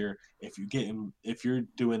easier if you're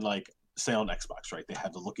doing like, say on Xbox, right? They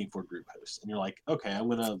have the looking for group hosts, and you're like, okay, I'm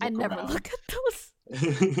gonna I look never around. look at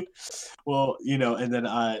those. Well, and then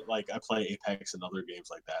I play Apex and other games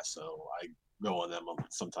like that, so I go on them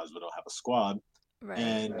sometimes we don't have a squad, Right.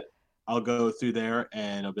 and I'll go through there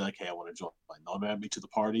and I'll be like, hey, I want to join. They'll invite me to the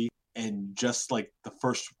party, and just like the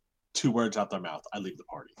first two words out their mouth, I leave the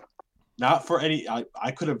party. Not for any,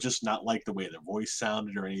 I could have just not liked the way their voice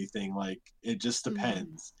sounded or anything. Like, it just Mm-hmm.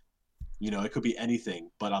 depends. It could be anything,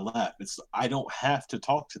 but I left. I don't have to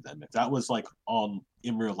talk to them. If that was like on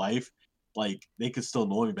in real life, like they could still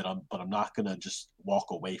annoy me, but I'm not gonna just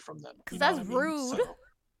walk away from them. Because You know that's what I mean? rude. So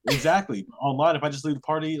exactly. Online, if I just leave the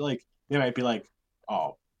party, like they might be like,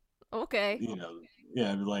 oh, Okay. you know,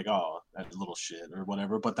 yeah, be like, oh, that little shit or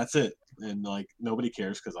whatever. But that's it, and like nobody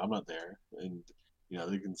cares because I'm not there, and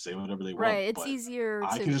they can say whatever they want. Right. It's But easier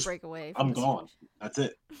I to can just, break away from I'm the gone. situation. That's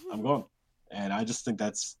it. I'm gone, and I just think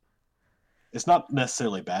it's not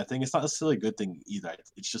necessarily a bad thing. It's not necessarily a good thing either.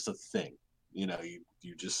 It's just a thing.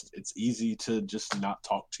 You just it's easy to just not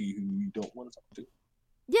talk to you who you don't want to talk to.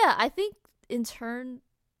 Yeah, I think in turn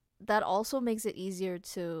that also makes it easier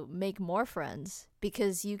to make more friends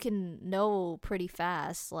because you can know pretty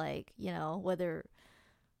fast, like, whether,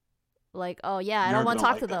 like, oh yeah, I You're don't want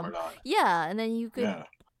gonna to talk like to them or them. not. Yeah, and then you could, Yeah.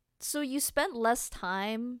 so you spent less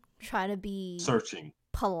time trying to be Searching.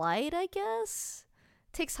 polite, I guess.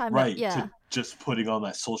 Takes time to, Right. yeah. To just putting on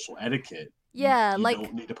that social etiquette. Yeah, You like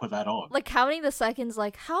don't need to put that on. counting the seconds,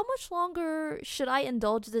 like how much longer should I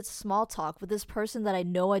indulge this small talk with this person that I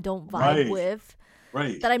know I don't vibe Right. with,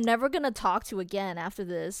 Right. that I'm never gonna talk to again after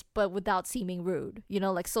this, but without seeming rude,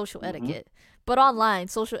 like social etiquette. But online,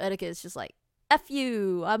 social etiquette is just like, F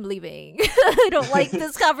you, I'm leaving. I don't like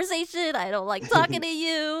this conversation. I don't like talking to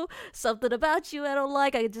you. Something about you I don't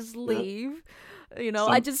like. I just Yeah. leave.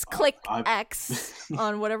 I just click I've X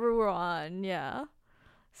on whatever we're on. Yeah.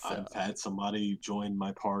 So, I've had somebody join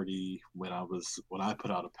my party when I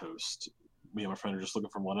put out a post. Me and my friend are just looking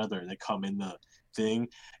for one other, and they come in the thing,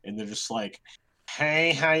 and they're just like,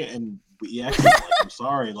 "Hey, hi," and we actually like, I'm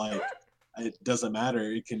sorry, like it doesn't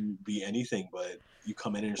matter. It can be anything, but you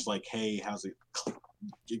come in and it's like, "Hey, how's it?" I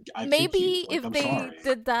kick you. maybe Like, if I'm they sorry.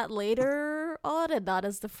 did that later on and not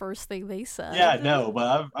as the first thing they Yeah, said. no,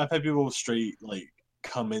 but I've had people straight like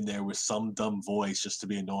come in there with some dumb voice just to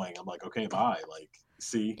be annoying. I'm like, okay, bye. Like,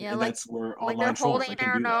 see, Yeah, and like that's where they're online trolls holding they can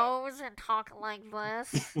their do that. nose and talking like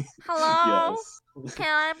this. Hello? Yes. Can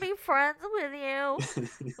I be friends with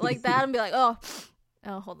you? Like that, and be like, oh,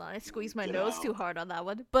 hold on, I squeezed my Get nose too out. hard on that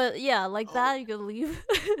one. But yeah, like Oh, that, you can leave.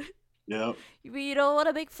 yep. You don't want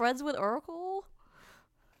to make friends with Urkel?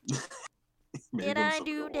 Maybe Did I'm I so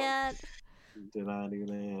do good that? Did I do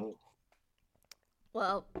that?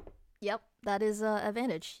 Well, yep, that is an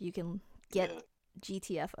advantage. You can get Yeah.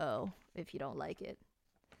 GTFO if you don't like it.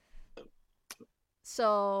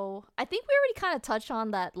 So I think we already kind of touched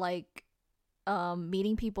on that, like,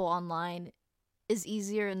 meeting people online is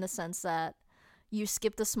easier in the sense that you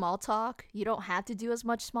skip the small talk. You don't have to do as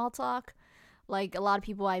much small talk. Like a lot of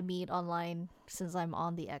people I meet online, since I'm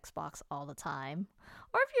on the Xbox all the time,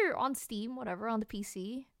 or if you're on Steam, whatever, on the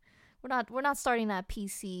PC. We're not starting that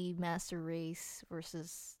PC master race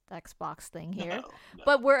versus Xbox thing No, here. no.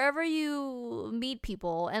 But wherever you meet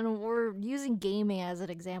people, and we're using gaming as an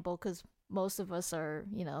example because most of us are,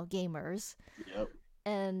 gamers, Yep.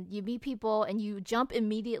 and you meet people and you jump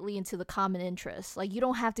immediately into the common interests. Like you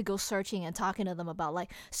don't have to go searching and talking to them about,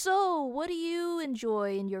 like, so what do you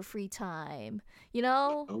enjoy in your free time?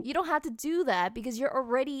 Nope. You don't have to do that because you're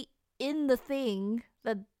already in the thing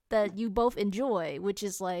that you both enjoy, which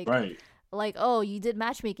is Right. like, oh, you did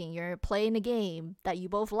matchmaking, you're playing a game that you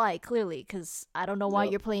both like, clearly, because I don't know why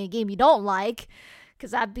Yep. you're playing a game you don't like,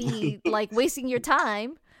 because that'd be like wasting your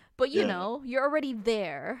time. But Yeah. you're already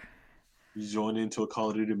there. You join into a Call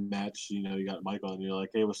of Duty match, you got Mike on, and you're like,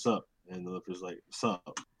 hey, what's up? And the other person's like, what's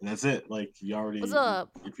up? And that's it. Like, you already, What's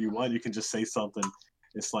up? if you want, you can just say something.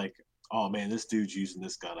 It's like, oh man, this dude's using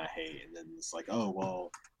this gun I hate. And then it's like, oh,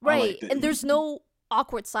 well, I Right. like that. And there's no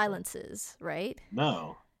awkward silences, right?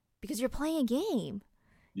 No, Because you're playing a game.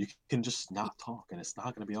 you can just not talk and it's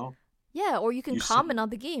not going to be all. Yeah, or you can You comment on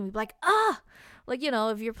the game. You'd be like, like,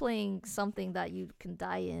 if you're playing something that you can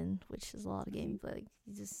die in, which is a lot of games, like,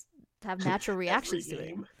 you just have natural reactions to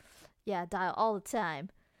it. Yeah, die all the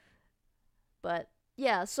time. But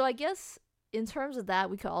yeah, so I guess in terms of that,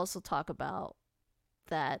 we could also talk about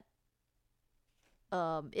that.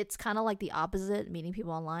 It's kind of like the opposite, meeting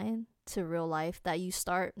people online to real life, that you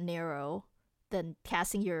start narrow, then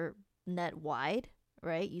casting your net wide,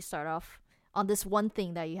 right? You start off on this one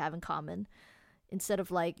thing that you have in common, instead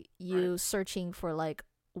of like you searching for like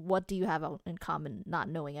what do you have in common, not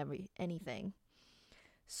knowing anything.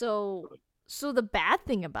 So the bad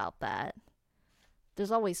thing about that,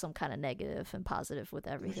 there's always some kind of negative and positive with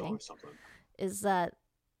There's everything, always something. is that,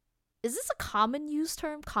 is this a commonly used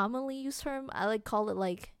term? I like call it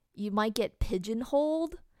like you might get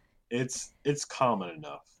pigeonholed. It's common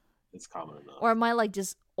enough. It's common enough. Or am I like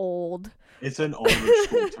just old? It's an older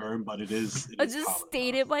school term, but it is. I just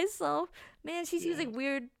stated myself. Man, she's Yeah. using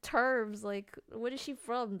weird terms. Like, what is she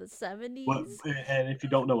from? The 70s? What, and if you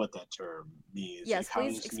don't know what that term means, Yes, it kind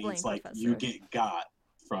of please just explain, means like Professor. you get got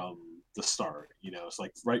from the start. You know, it's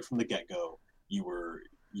like right from the get go, you were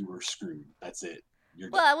screwed. That's it.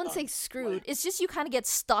 Well, I wouldn't say done. screwed. Like, It's just you kind of get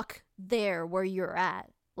stuck there where you're at.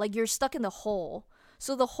 Like, you're stuck in the hole.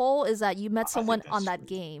 So the hole is that you met someone on that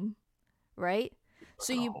game, right?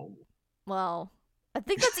 So you, well, I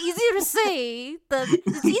think that's easier to say.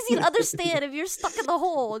 It's easy to understand if you're stuck in the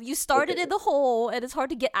hole. You started in the hole, and it's hard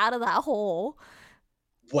to get out of that hole.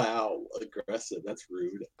 Wow, aggressive. That's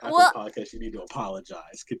rude. After What? the podcast, you need to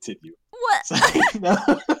apologize. Continue. What? No.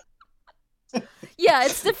 Yeah,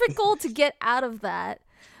 it's difficult to get out of that.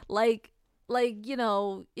 Like you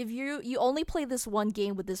know, if you only play this one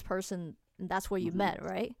game with this person, and that's where you met,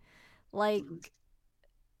 right? Like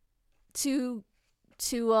to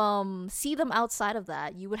see them outside of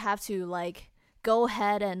that, you would have to like go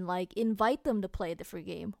ahead and like invite them to play a different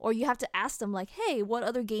game, or you have to ask them like, hey, what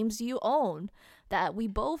other games do you own that we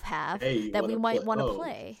both have that we might want to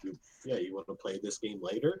play? You want to play this game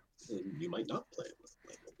later, and you might not play it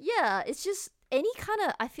later. Yeah, it's just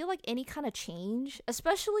I feel like any kind of change,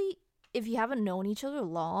 especially if you haven't known each other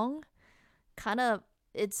long,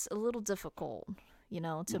 it's a little difficult, you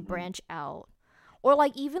know, to branch out. Or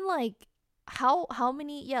like even like how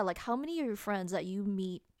many of your friends that you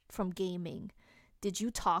meet from gaming did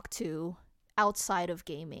you talk to outside of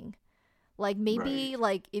gaming? Like maybe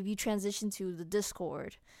like if you transition to the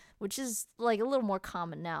Discord, which is like a little more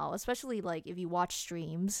common now, especially like if you watch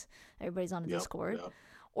streams, everybody's on the Discord. Yep.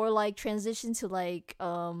 Or like transition to like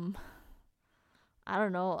I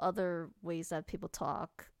don't know, other ways that people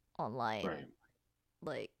talk online. Right.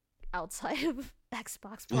 Like outside of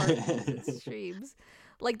Xbox parties and streams.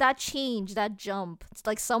 Like that change, that jump. It's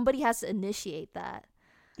like somebody has to initiate that.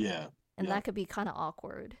 Yeah. And that could be kind of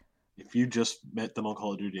awkward. If you just met them on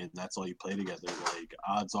Call of Duty and that's all you play together, like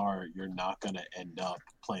odds are you're not going to end up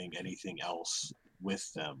playing anything else with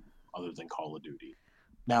them other than Call of Duty.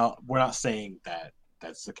 Now, we're not saying that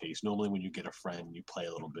that's the case. Normally when you get a friend, you play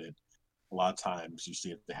a little bit. A lot of times you see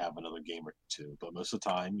if they have another game or two, but most of the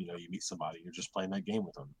time, you know, you meet somebody, you're just playing that game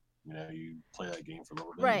with them. You know, you play that game for a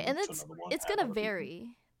little bit. Right, and it's going to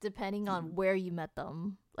vary depending on where you met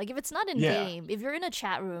them. Like if it's not in game, if you're in a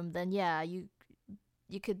chat room, then yeah, you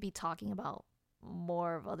could be talking about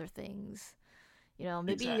more of other things. You know,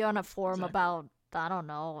 maybe you're on a forum about, I don't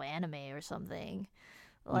know, anime or something.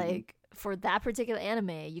 Like for that particular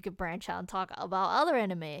anime, you could branch out and talk about other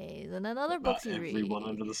animes and then other books you read. Everyone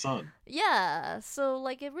under the sun. Yeah, so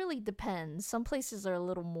like it really depends. Some places are a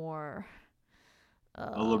little more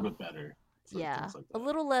a little bit better. Yeah, like a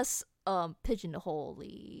little less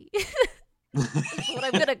pigeonhole-y. That's what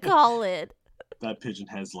I'm gonna call it. That pigeon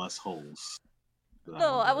has less holes.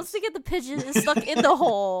 No, I was thinking the pigeon is stuck in the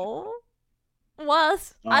hole.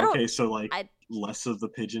 What? Okay, so like less of the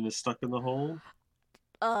pigeon is stuck in the hole?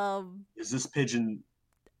 Is this pigeon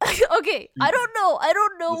okay, I don't know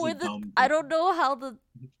I don't know how the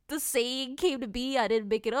saying came to be. I didn't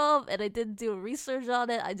make it up and I didn't do research on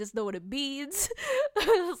it. I just know what it means.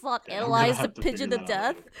 Let's not analyze the pigeon to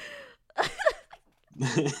death.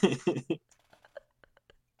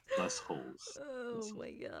 Less holes. Oh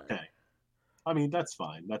my god. Okay. I mean, that's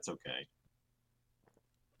fine. That's okay.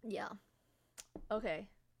 Yeah. Okay.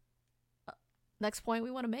 Next point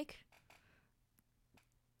we want to make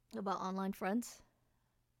about online friends.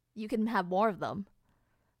 You can have more of them.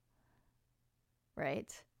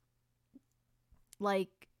 Right? Like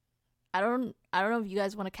I don't know if you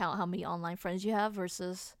guys want to count how many online friends you have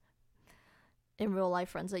versus in real life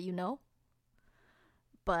friends that you know.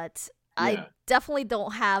 But yeah. I definitely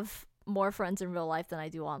don't have more friends in real life than I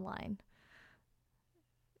do online.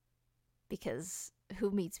 Because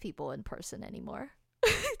who meets people in person anymore?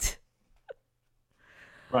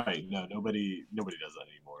 Right. No, nobody does that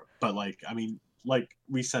anymore. But like, I mean, like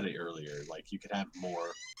we said it earlier, like you could have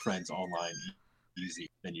more friends online easy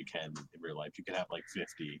than you can in real life. You could have like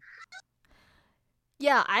 50.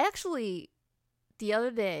 Yeah, I actually the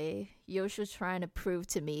other day Yosh was trying to prove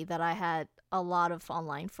to me that I had a lot of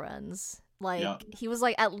online friends. Like he was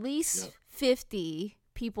like at least 50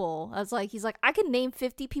 people. I was like, he's like, I can name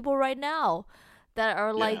 50 people right now that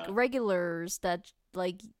are like Yeah. regulars that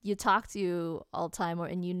like you talk to all the time, or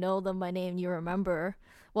and you know them by name, you remember.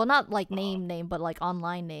 Well, not like Uh, name, but like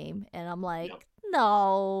online name. And I'm yep. like,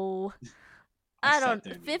 no, I I sat don't.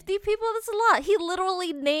 there and 50 people. That's a lot. He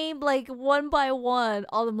literally named like one by one.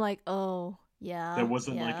 All of them like, oh there yeah,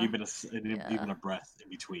 wasn't like yeah, even yeah. even a breath in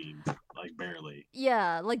between, like barely.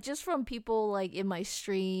 Yeah, like just from people like in my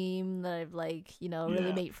stream that I've like,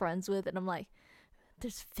 really Yeah. made friends with, and I'm like,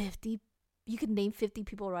 there's 50, you can name 50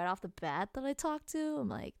 people right off the bat that I talked to. I'm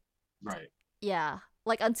like, Right. yeah.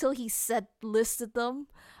 Like until he said listed them,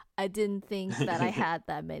 I didn't think that I had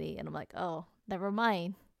that many, and I'm like, oh, never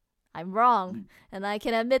mind. I'm wrong, and I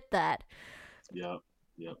can admit that. Yep.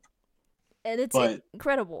 Yep. And it's But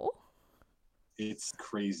incredible. it's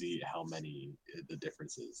crazy how many the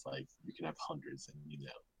differences. Like you can have hundreds, and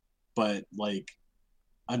But like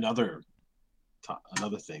another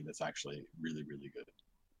another thing that's actually really really good.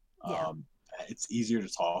 Yeah. Um, it's easier to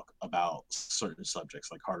talk about certain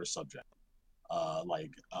subjects, like harder subjects,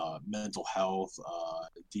 mental health,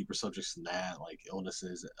 deeper subjects than that, like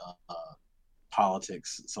illnesses,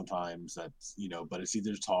 politics. Sometimes that's but it's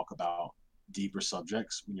easier to talk about deeper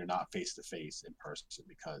subjects when you're not face to face in person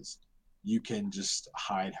because you can just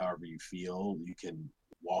hide however you feel. You can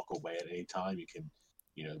walk away at any time. You can,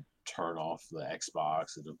 turn off the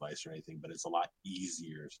Xbox, the device, or anything. But it's a lot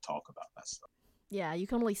easier to talk about that stuff. Yeah, you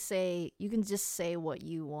can just say what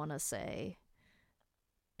you want to say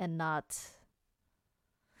and not.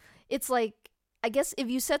 It's like, I guess if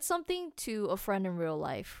you said something to a friend in real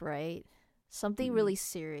life, right? Something Mm-hmm. really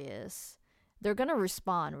serious, they're going to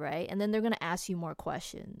respond, right? And then they're going to ask you more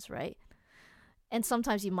questions, right? And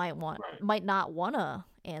sometimes you Right. might not want to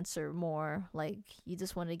answer more, like you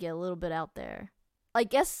just want to get a little bit out there. I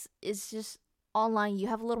guess it's just online you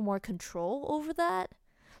have a little more control over that.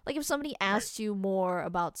 Like if somebody Right. asks you more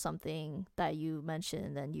about something that you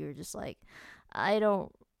mentioned, then you're just like, I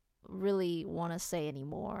don't really want to say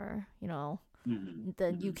anymore, Mm-hmm.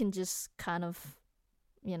 then you Mm-hmm. can just kind of,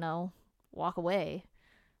 you know, walk away.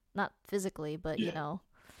 Not physically, but Yeah.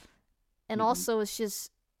 And Mm-hmm. also it's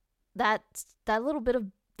just that that little bit of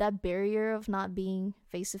that barrier of not being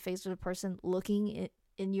face to face with a person, looking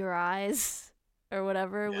in your eyes or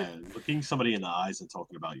whatever with Yeah. Looking somebody in the eyes and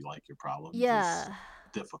talking about your problems is yeah.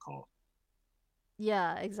 difficult.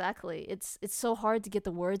 Yeah, exactly. It's so hard to get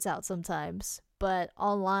the words out sometimes, but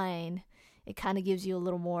online it kind of gives you a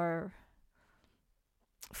little more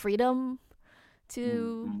freedom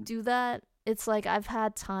to Mm-hmm. do that. It's like I've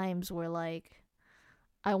had times where like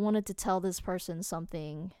I wanted to tell this person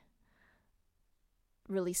something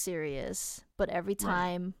really serious, but every Right.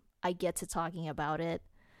 time I get to talking about it,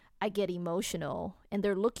 I get emotional and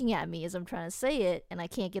they're looking at me as I'm trying to say it and I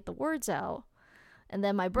can't get the words out. And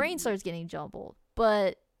then my brain Mm-hmm. starts getting jumbled.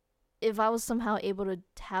 But if I was somehow able to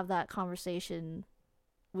have that conversation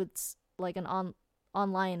with like an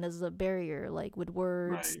online as a barrier, like with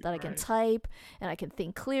words Right. that I can Right. type and I can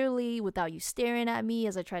think clearly without you staring at me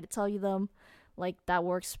as I try to tell you them, like that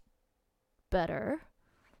works better.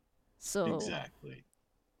 So Exactly.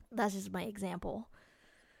 that's just my example.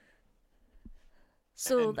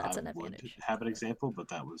 So And that's I an would advantage. have an example, but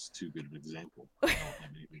that was too good of an example. I don't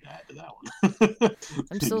have anything to add to that one.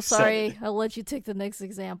 I'm so You said it. sorry. I'll let you take the next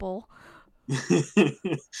example.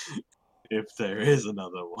 If there is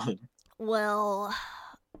another one. Well,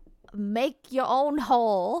 make your own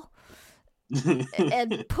hole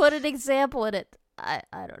and put an example in it. I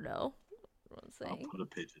don't know what I'm I'll saying. put a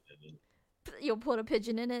pigeon in it. You'll put a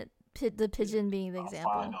pigeon in it. The Yeah. pigeon being the I'll find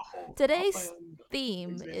example. a hole. I'll Today's find an theme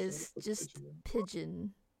example and is put the just pigeon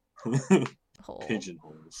pigeon in. hole.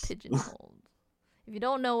 Pigeonholes. Pigeonhole. If you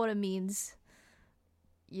don't know what it means,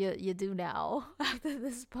 you do now after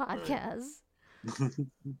this Right. podcast.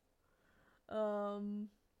 Um,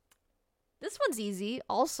 this one's easy.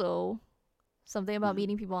 Also, something about Mhm.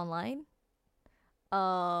 meeting people online.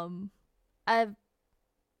 Um, I'm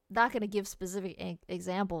not gonna give specific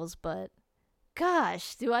examples, but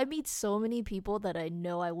gosh, do I meet so many people that I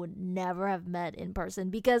know I would never have met in person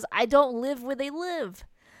because I don't live where they live.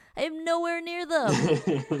 I am nowhere near them.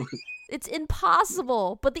 It's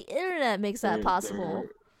impossible, but the internet makes that they're possible.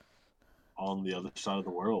 on the other side of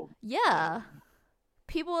the world. Yeah. And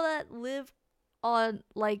People that live on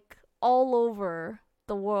like all over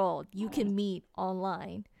the world, you can meet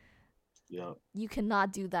online. yeah, You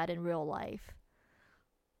cannot do that in real life.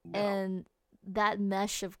 no. And that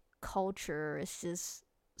mesh of culture is just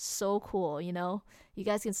so cool, you know? You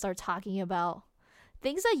guys can start talking about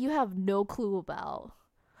things that you have no clue about.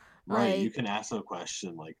 Right. Like, You can ask a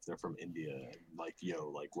question like they're from India and like, yo,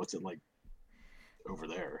 like what's it like over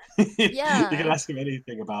there. You can Yeah. ask him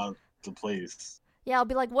anything about the place. Yeah, I'll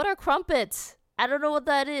be like, "What are crumpets? I don't know what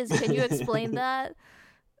that is. Can you explain that?"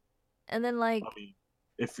 And then I like, mean,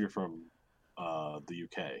 if you're from the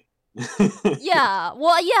UK, yeah,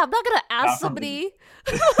 well, yeah, I'm not gonna ask not from India.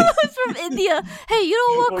 somebody who's from India, "Hey, you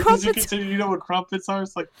know what Well, because you crumpets?" consider you know what crumpets are.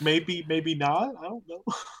 It's like maybe, maybe not. I don't know.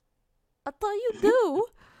 I thought you knew.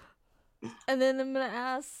 And then I'm gonna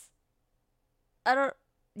ask. I don't.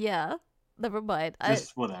 Yeah, never mind. I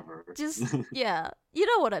Just whatever. just yeah. You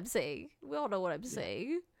know what I'm saying. We all know what I'm Yeah,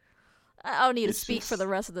 saying. I don't need to it's speak for the just.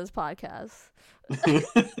 rest of this podcast.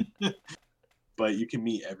 But you can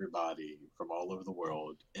meet everybody from all over the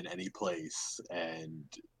world in any place, and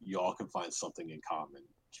you all can find something in common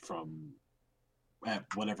from at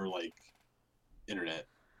whatever like internet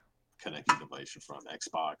connected device you're from,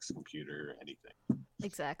 Xbox, computer, anything.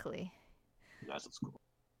 Exactly. That's what's cool.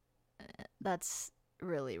 That's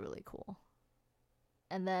really really cool.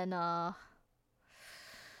 And then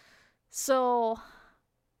so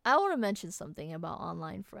I want to mention something about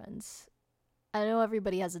online friends. I know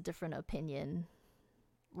everybody has a different opinion.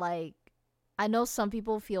 Like, I know some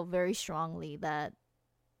people feel very strongly that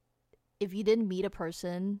if you didn't meet a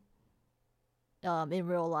person in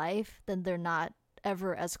real life, then they're not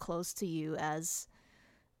ever as close to you as,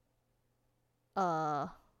 uh,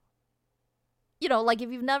 like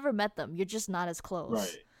if you've never met them, you're just not as close.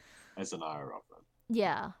 Right. As an IRL friend.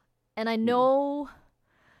 Yeah. And I Mhm. know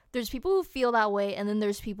there's people who feel that way, and then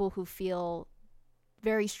there's people who feel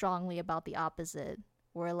very strongly about the opposite.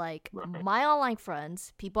 Where, like, Right. my online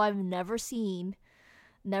friends, people I've never seen,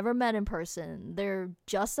 never met in person, they're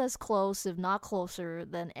just as close, if not closer,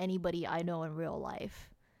 than anybody I know in real life.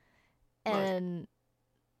 Right.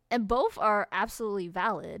 And both are absolutely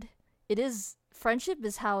valid. Friendship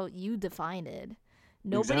is how you define it.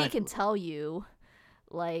 Nobody can Exactly. tell you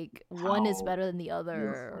like one is How better than the other, your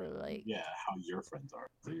or friend, like, yeah, how your friends are.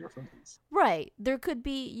 They're your friends. right.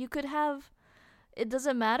 You could have, it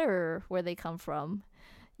doesn't matter where they come from.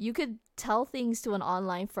 You could tell things to an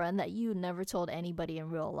online friend that you never told anybody in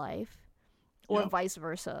real life, or Yep. vice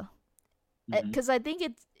versa. Hmm. Because I think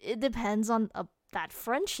it depends on that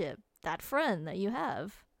friendship, that friend that you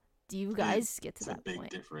have. Do you guys get to It's a that big point?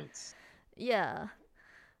 difference. Yeah.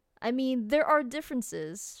 I mean, there are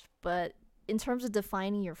differences, but in terms of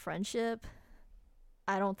defining your friendship,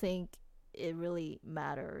 I don't think it really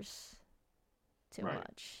matters too Right.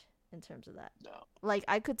 much in terms of that. No. Like,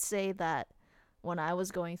 I could say that when I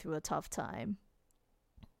was going through a tough time,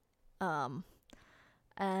 um,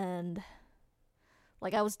 and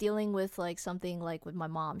like I was dealing with like something like with my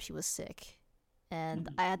mom, she was sick, and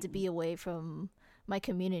I had to Hmm. be away from my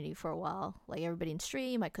community for a while. Like everybody in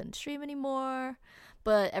stream, I couldn't stream anymore,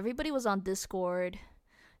 but everybody was on Discord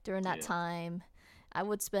during that Yeah. time. I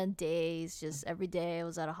would spend days just every day I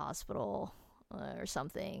was at a hospital or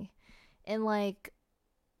something. And like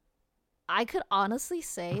I could honestly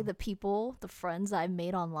say the friends I've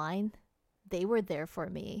made online, they were there for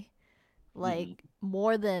me. Hmm. Like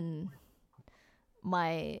more than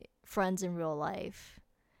my friends in real life.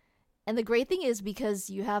 And the great thing is because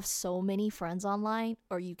you have so many friends online,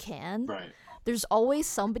 or you can, Right. there's always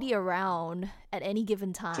somebody around at any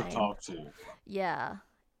given To time. talk to. Yeah.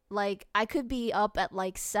 Like, I could be up at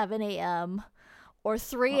like 7 a.m. or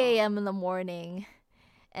 3 Uh, a.m. in the morning,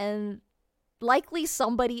 and likely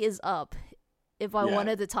somebody is up if I yeah.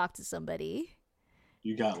 wanted to talk to somebody.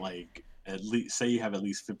 You got like at least say you have at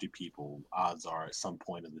least 50 people. Odds are at some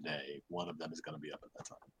point in the day, one of them is going to be up at that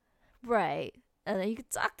time. Right. And then you could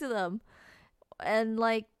talk to them. And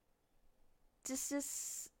like,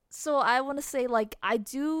 just so I want to say, like, I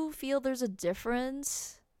do feel there's a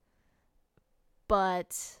difference,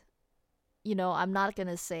 but I'm not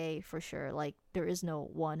gonna say for sure like there is no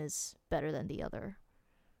one is better than the other.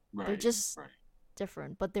 They're Right. just Right.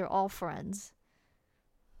 different, but they're all friends.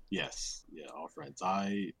 Yes. Yeah. All friends.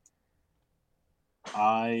 I.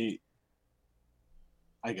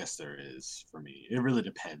 I guess there is for me. It really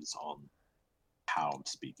depends on how I'm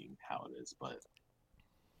speaking, how it is. But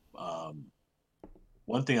um,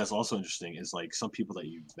 one thing that's also interesting is like some people that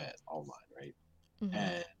you've met online, right? Hmm.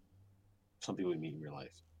 And some people you meet in real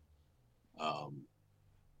life. Um,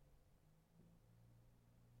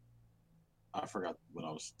 I forgot what I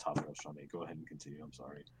was topic I was trying to make. Go ahead and continue. I'm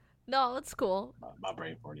sorry. No, it's cool. My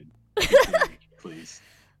brain farted. Continue, please.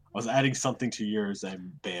 I was adding something to yours,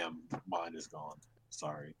 and bam, mine is gone.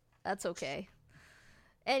 Sorry. That's okay.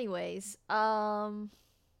 Anyways, I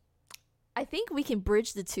think we can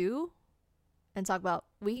bridge the two and talk about.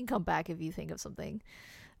 We can come back if you think of something.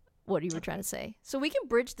 What you were trying Okay. to say. So we can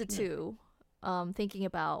bridge the Yeah. two. Thinking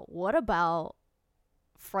about what about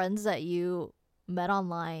friends that you met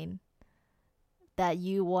online that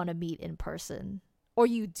you want to meet in person, or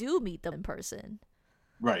you do meet them in person.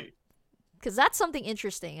 Right. Because that's something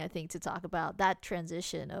interesting, I think, to talk about, that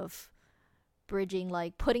transition of bridging,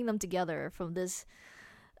 like putting them together from this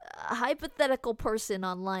hypothetical person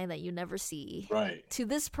online that you never see Right. to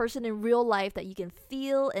this person in real life that you can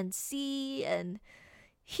feel and see and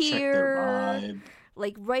Check their hear, vibe.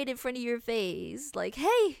 like right in front of your face. Like,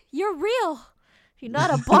 hey, you're real. You're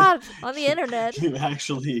not a bot on the internet. You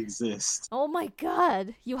actually exist. Oh my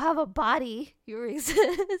god, you have a body. You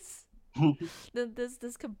exist. this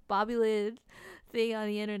discombobulated thing on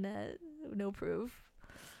the internet, no proof.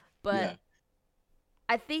 But Yeah.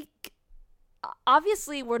 I think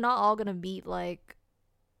obviously we're not all gonna meet like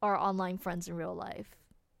our online friends in real life.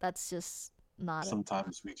 That's just not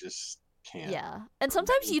Sometimes we just can't. yeah. And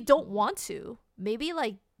sometimes you don't want to. Maybe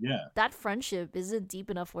like Yeah. that friendship isn't deep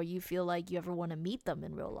enough where you feel like you ever want to meet them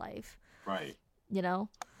in real life. Right. You know?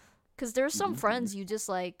 Because there's some Mhm. friends you just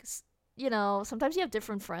like, you know, sometimes you have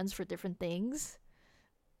different friends for different things.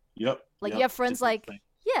 Yep. Like yep. you have friends Different like, things.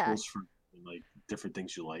 yeah, Goes for like different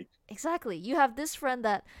things you like. exactly. You have this friend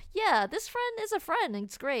that, yeah, this friend is a friend and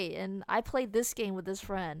it's great. And I played this game with this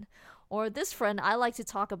friend. Or this friend, I like to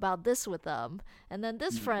talk about this with them. And then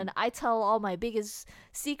this friend, I tell all my biggest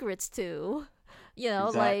secrets to. You know,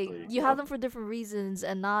 Exactly. like you have them for different reasons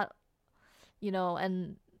and not, you know,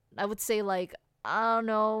 and I would say like, I don't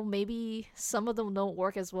know, maybe some of them don't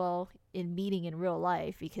work as well in meeting in real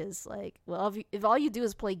life because like, well, if all you do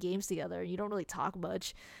is play games together and you don't really talk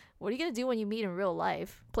much, what are you gonna do when you meet in real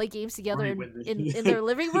life? Play games together Right, in their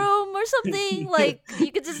living room or something? Like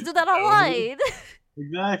you could just do that online.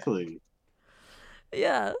 Exactly.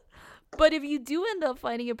 Yeah. But if you do end up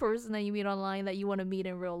finding a person that you meet online that you want to meet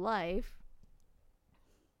in real life,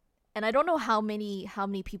 and I don't know how many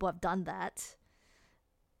people have done that,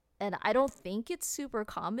 and I don't think it's super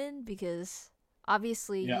common because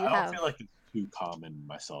obviously Yeah, you I don't have feel like it's too common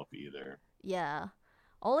myself either. yeah,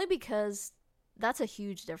 only because that's a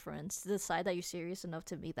huge difference to decide that you're serious enough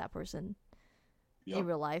to meet that person in Yep.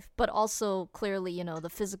 real life, but also clearly, you know, the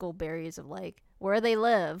physical barriers of like where they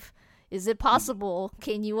live. Is it possible?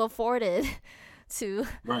 Can you afford it to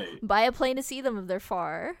Right. buy a plane to see them if they're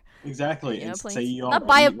far? Exactly. You know, And planes. say you all Not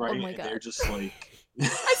buy a. meet, Oh right, my and god! they're just like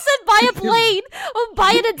I said buy a plane. Or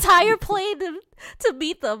buy an entire plane to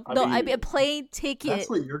meet them. I No, I mean, mean a plane that's ticket.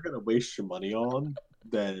 what you're gonna waste your money on,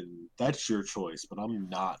 then that's your choice. But I'm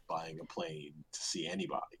not buying a plane to see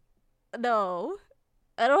anybody. No,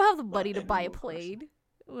 I don't have the But money to any buy a one person. plane.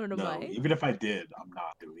 What am No, I? even if I did, I'm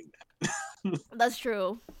not doing that. That's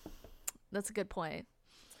true. That's a good point.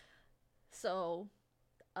 So,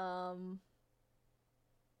 um,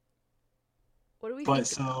 what do we But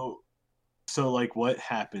think? so like what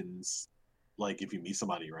happens like if you meet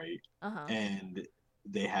somebody, right? Uh huh. And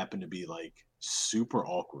they happen to be like super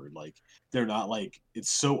awkward. Like they're not like it's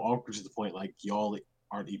so awkward to the point like y'all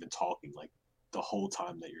aren't even talking like the whole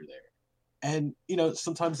time that you're there. And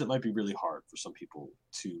sometimes it might be really hard for some people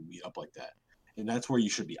to meet up like that. And that's where you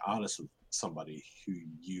should be honest with somebody who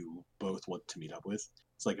you both want to meet up with.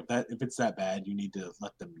 It's like if it's that bad, you need to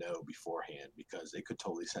let them know beforehand because it could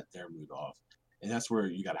totally set their mood off. And that's where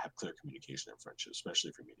you got to have clear communication in friendship, especially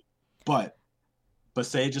if you're meeting. But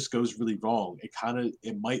say it just goes really wrong,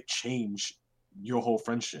 it might change your whole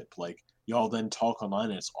friendship. Like y'all then talk online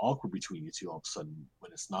and it's awkward between you two all of a sudden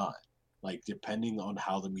when it's not. Like depending on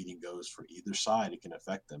how the meeting goes for either side, it can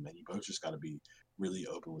affect them, and you both just got to be really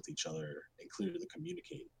open with each other and clearly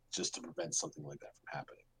communicate just to prevent something like that from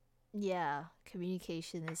happening. Yeah,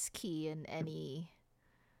 communication is key in any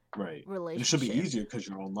Right. relationship. And it should be easier because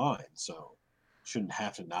you're online, so you shouldn't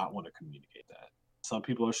have to not want to communicate that. Some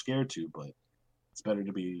people are scared to, but it's better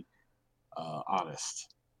to be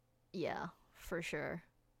honest. Yeah, for sure.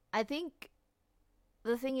 I think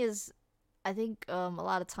the thing is, I think a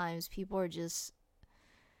lot of times people are just,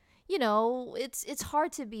 you know, it's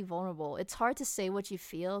hard to be vulnerable. It's hard to say what you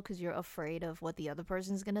feel because you're afraid of what the other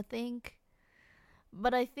person's gonna think.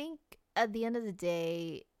 But I think at the end of the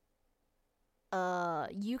day,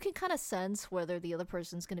 you can kind of sense whether the other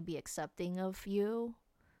person's gonna be accepting of you,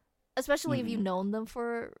 especially if you've known them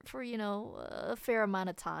for a fair amount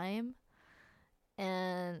of time.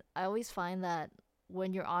 And I always find that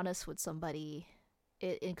when you're honest with somebody,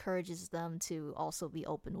 it encourages them to also be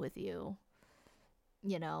open with you,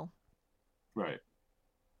 you know. Right.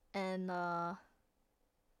 And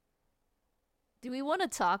do we want to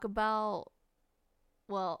talk about,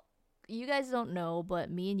 well, you guys don't know, but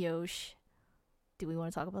me and Yosh, do we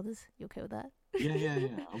want to talk about this? You okay with that? Yeah.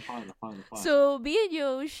 I'm fine. So me and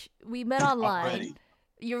Yosh, we met online. I'm ready.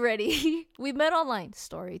 You're ready. We met online.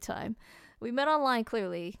 Story time. We met online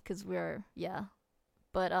clearly because we're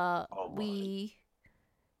but Oh my. we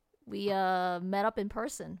met up in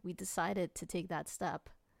person. We decided to take that step.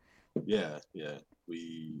 Yeah, yeah.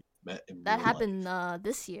 We met in That real happened life.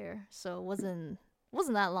 this year, so it wasn't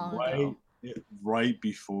that long Right, ago. right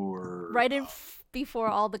before Right before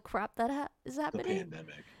all the crap that is the happening.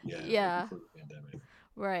 pandemic. Yeah, right Yeah, before the pandemic.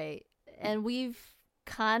 right. And we've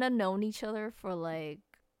kind of known each other for like,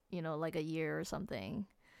 like a year or something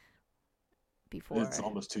It's before.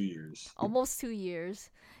 almost 2 years. Almost 2 years.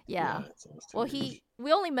 Yeah. Yeah, it's almost two Well, years.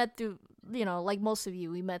 we only met through, like most of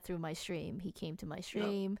you, we met through my stream. He came to my Yep.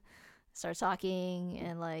 stream, started talking,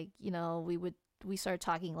 and like, we started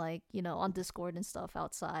talking like, on Discord and stuff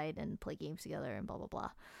outside and play games together and blah, blah,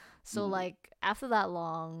 blah. So, Mhm. like, after that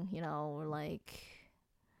long, we're like,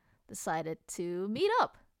 decided to meet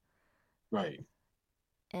up. Right.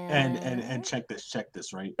 And And check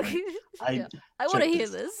this, right? I yeah, I want to check hear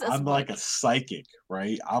this. this as I'm like a much. psychic,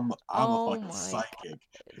 right? I'm a Oh fucking my psychic.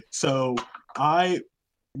 So I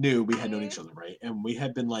knew we had known god. each other, right? And we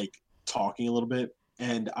had been like talking a little bit,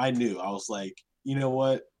 and I knew I was like, you know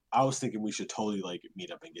what? I was thinking we should totally like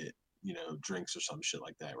meet up and get drinks or some shit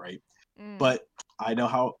like that, right? Mm. But I know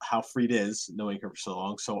how Freed is, knowing her for so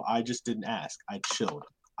long, so I just didn't ask. I chilled.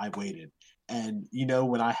 I waited. And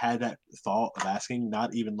when I had that thought of asking,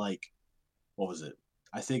 not even like what was it?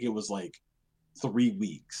 I think it was like 3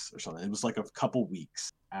 weeks or something. It was like a couple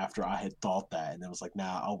weeks after I had thought that, and it was like,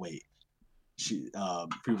 nah, I'll wait.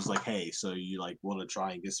 Freed was like, hey, so you like want to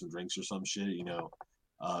try and get some drinks or some shit,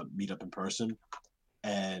 meet up in person?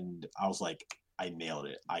 And I was like, I nailed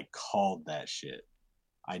it. I called that shit.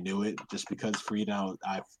 I knew it just because Frida,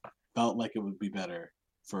 I felt like it would be better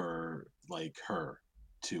for like her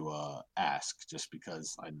to ask, just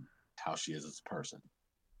because I'm how she is as a person.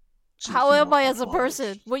 She would How feel am more I as a comfortable.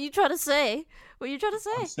 person? What are you trying to say? What are you trying to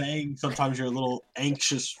I'm say? saying sometimes you're a little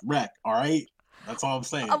anxious wreck. All right, that's all I'm I'm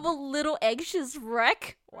saying. a little anxious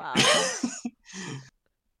wreck. Wow.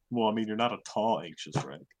 Well, I mean, you're not a tall anxious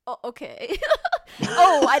wreck. Oh, okay.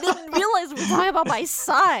 Oh, I didn't realize we were talking about my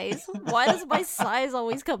size. Why does my size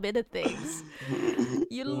always come into things?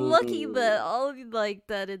 You're lucky that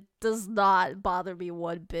that it does not bother me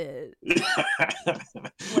one bit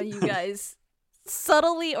when you guys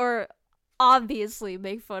subtly or obviously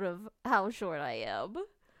make fun of how short I am.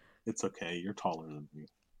 It's okay. You're taller than me.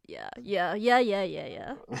 Yeah.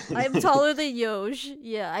 I'm taller than Yosh.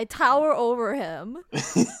 Yeah, I tower over him.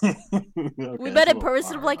 Okay, We that's met a in little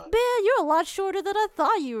person. I'm far, like, but man, you're a lot shorter than I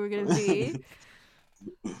thought you were gonna be.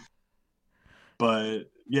 but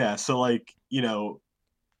yeah, so like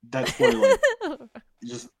that's where like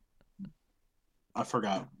just I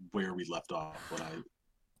forgot where we left off when I.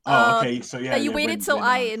 Oh, uh, okay. So yeah, that you yeah. waited till When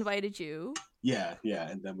I invited you. yeah,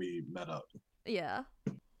 and then we met up. Yeah.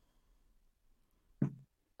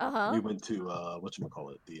 Uh-huh. We went to what you call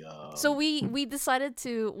it the So we decided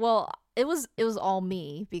to. Well, it was all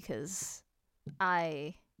me because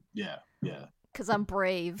I yeah, because I'm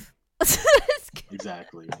brave.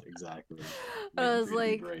 exactly. I Waiting for was you to be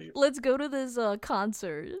like, brave. let's go to this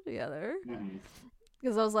concert together. Mhm.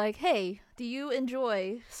 Because I was like, hey, do you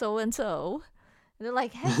enjoy so and so? And they're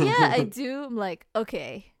like, heck yeah, I do. I'm like,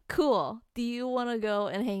 okay, cool. Do you want to go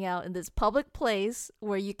and hang out in this public place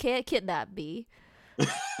where you can't kidnap me?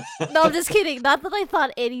 No, I'm just kidding. Not that I thought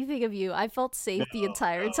anything of you. I felt safe the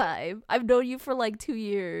entire No. time. I've known you for like 2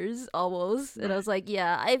 years almost. And I was like,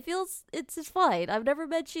 yeah, I feel it's fine. I've never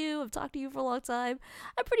met you. I've talked to you for a long time.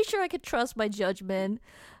 I'm pretty sure I could trust my judgment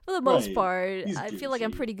for the most Right. part. He's I feel like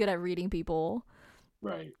I'm douchey. pretty good at reading people.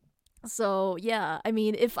 Right. So, yeah, I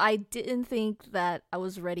mean, if I didn't think that I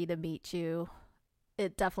was ready to meet you,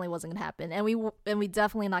 it definitely wasn't gonna happen, and we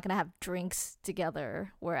definitely not gonna have drinks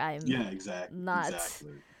together where I'm Yeah. Exactly. not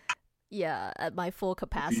Exactly. at my full If you don't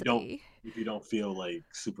capacity. if you don't feel like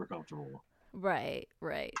super comfortable, Right.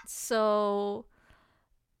 So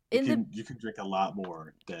you in the can drink a lot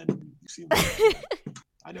more than you seem like to.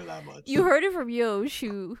 I know that much. you heard it from Yosh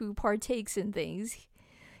who partakes in things.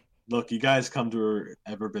 Look, you guys come to her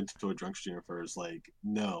ever been to a drunk streamer first? Like,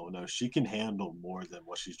 no, she can handle more than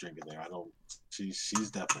what she's drinking there. I don't. She's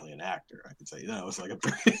definitely an actor. I can say that. It's like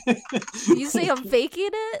You say I'm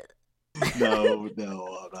faking it? no,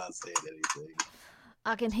 I'm not saying anything.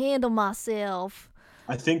 I can handle myself.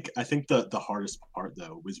 I think the hardest part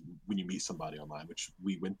though was when you meet somebody online, which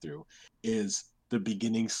we went through, is the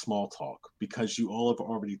beginning small talk, because you all have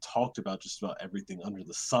already talked about just about everything under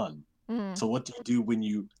the sun. Mm. So what do you do when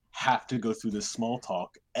you have to go through this small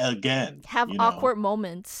talk again? Have awkward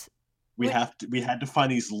moments. We had to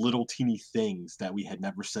find these little teeny things that we had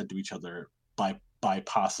never said to each other by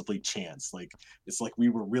possibly chance. Like it's like we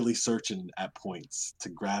were really searching at points to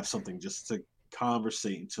grab something just to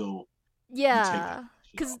conversate until you take Yeah, attention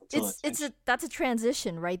because off, until it's attention. that's a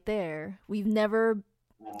transition right there. We've never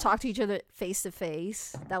Mhm. talked to each other face to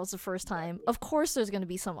face. That was the first time. Exactly. Of course, there's gonna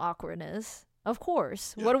be some awkwardness. Of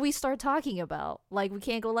course. Yeah. What do we start talking about? Like, we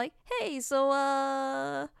can't go like, "Hey, so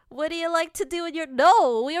what do you like to do in your?"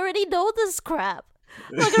 No, we already know this crap.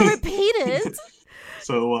 I'm not gonna repeat it.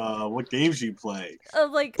 So, what games you play?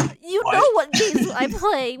 I'm like, you know What? what games I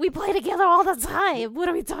play. We play together all the time. What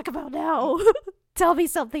do we talk about now? Tell me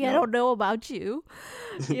something I Yep. don't know about you.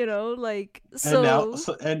 Like, And now,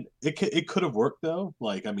 so and it could have worked though.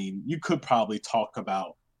 Like, I mean, you could probably talk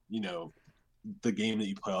about, you know, the game that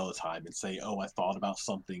you play all the time and say, "Oh, I thought about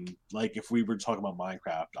something." Like if we were talking about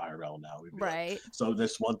Minecraft IRL now, we'd be like, right. "So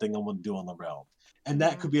there's one thing I want to do on the realm," and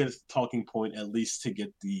that Hmm. could be a talking point at least to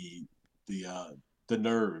get the uh, the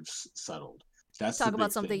nerves settled. That's the Talk about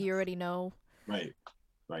big something thing, you already know, right?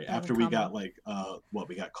 Right. have in After we got common. like what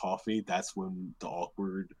we got coffee, that's when the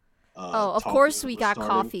awkward Oh, of course talking we was got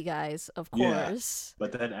starting. coffee, guys. Of Yeah. course.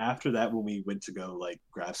 But then after that, when we went to go like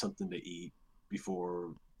grab something to eat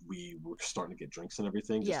before we were starting to get drinks and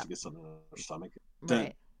everything, just Yeah. to get something in our stomach,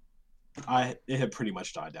 then Right. it had pretty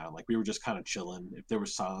much died down. Like we were just kind of chilling. If there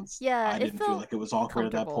was silence, Yeah, I it didn't feel felt like it was awkward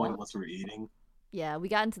at that point comfortable. once we were eating. Yeah, we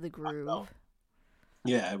got into the I felt, groove.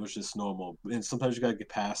 yeah, it was just normal. And sometimes you gotta get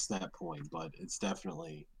past that point, but it's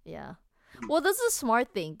definitely Yeah. Well, this is a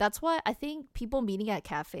smart thing. That's why I think people meeting at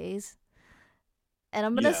cafes, and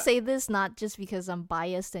I'm gonna yeah. say this not just because I'm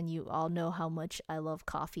biased and you all know how much I love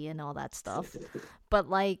coffee and all that stuff, but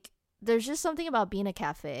like, there's just something about being a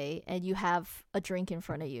cafe and you have a drink in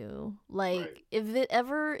front of you. Right. Like, if it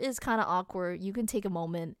ever is kind of awkward, you can take a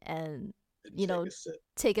moment and, And you take know, a sip.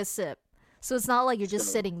 take a sip. So it's not like you're just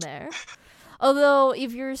So sitting there. Although,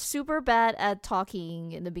 if you're super bad at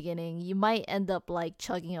talking in the beginning, you might end up like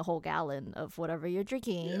chugging a whole gallon of whatever you're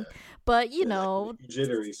drinking. yeah, But, yeah, that can make you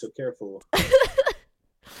jittery. So careful.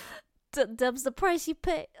 Deb's the price you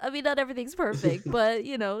pay. I mean, not everything's perfect, but,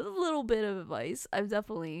 a little bit of advice. I've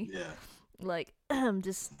definitely, Yeah. like,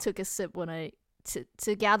 just took a sip when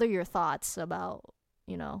to gather your thoughts about,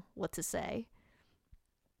 what to say.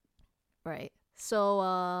 Right.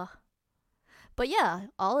 So, but yeah,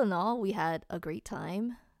 all in all, we had a great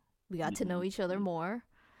time. We got to know each other Mhm. more.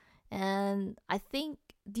 And I think,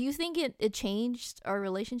 do you think it changed our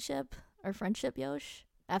relationship, our friendship, Yosh,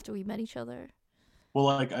 after we met each other? Well,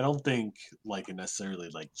 like I don't think like it necessarily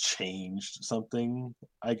like changed something,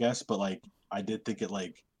 I guess, but like I did think it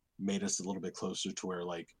like made us a little bit closer to where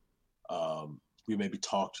like we maybe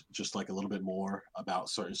talked just like a little bit more about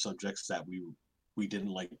certain subjects that we didn't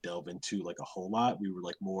like delve into like a whole lot. We were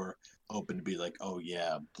like more open to be like, oh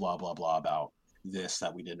yeah, blah blah blah about this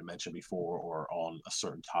that we didn't mention before or on a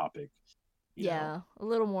certain topic, you know. Yeah, a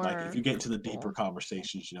little Like if more you get into the deeper comfortable.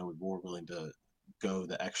 conversations, we're more willing to go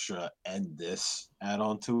the extra and this add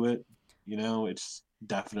on to it. It's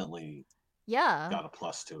definitely Yeah, got a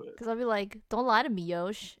plus to because I'll be like, don't lie to me,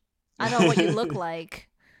 Yosh. I know what you look it. like.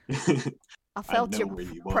 I I felt know your where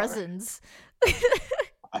you are. presence.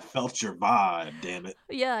 I felt your vibe, damn it.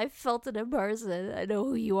 Yeah, I felt it in person. I know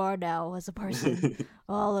who you are now as a person.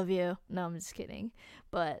 All of you. No, I'm just kidding.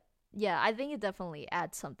 But yeah, I think it definitely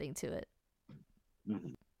adds something to it.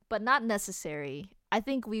 Mhm. But not necessary. I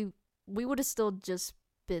think we would have still just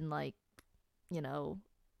been like, you know,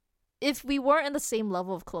 if we weren't in the same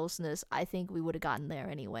level of closeness, I think we would have gotten there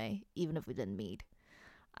anyway, even if we didn't meet.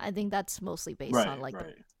 I think that's mostly based on Right, like the,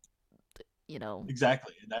 right. you know,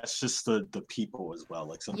 Exactly. And that's just the people as well.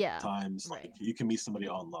 Like yeah, sometimes like right. you can meet somebody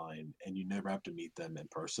online and you never have to meet them in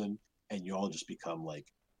person and you all just become like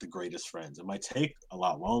the greatest friends. It might take a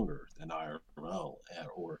lot longer than IRL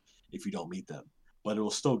or if you don't meet them, but it will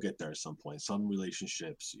still get there at some point. Some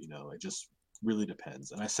relationships, it just really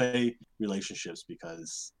depends. And I say relationships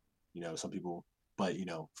because, some people, but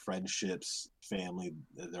friendships, family,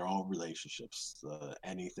 they're all relationships.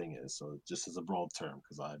 Anything is. So just as a broad term,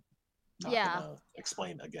 because I not Yeah. gonna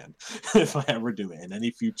explain again if I ever do it in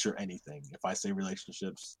any future anything. If I say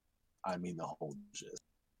relationships, I mean the whole gist.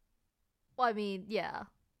 Well, I mean, yeah,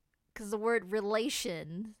 because the word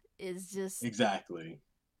relation is just Exactly.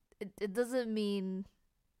 it doesn't mean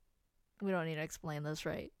we don't need to explain this,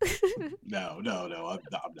 right? No, no, no. I'm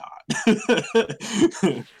not.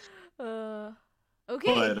 uh,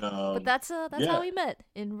 okay, but but that's how yeah, we met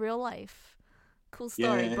in real life. Cool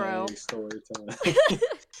story, yay, bro. story time.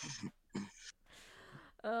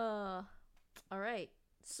 uh, all right.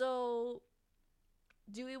 So,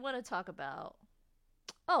 do we want to talk about?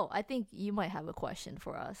 Oh, I think you might have a question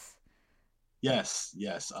for us. Yes.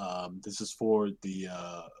 This is for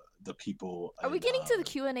the people Are we and getting to the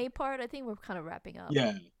Q&A part? I think we're kind of wrapping up.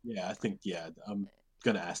 yeah, I think I'm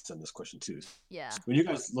gonna ask them this question too. Yeah. When you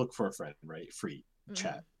guys look for a friend, right? Free Mm-hmm.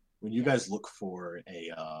 chat. When you Yeah. guys look for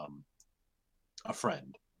a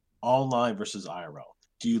friend, online versus IRL,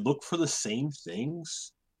 do you look for the same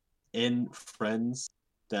things in friends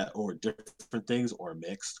that or different things or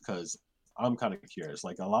mixed? Because I'm kind of curious.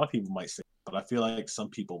 Like a lot of people might say, but I feel like some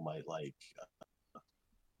people might like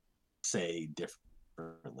say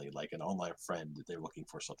differently. Like an online friend, that they're looking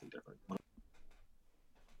for something different.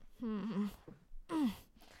 Hmm.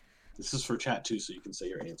 This is for chat too, so you can say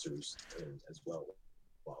your answers as well.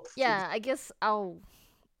 Yeah, I guess I'll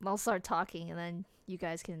start talking and then you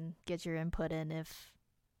guys can get your input in if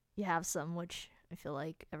you have some, which I feel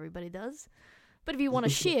like everybody does. But if you want to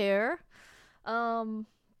share,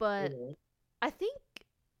 but I think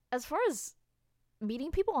as far as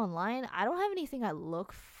meeting people online, I don't have anything I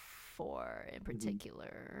look for in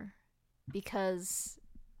particular because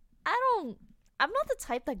I'm not the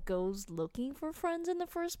type that goes looking for friends in the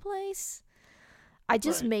first place. I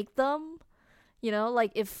just Right. make them,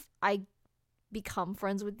 like if I become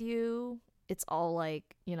friends with you, it's all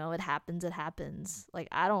like, it happens. Like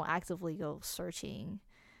I don't actively go searching.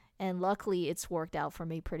 And luckily it's worked out for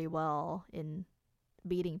me pretty well in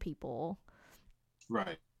meeting people.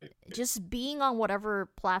 Right. Just being on whatever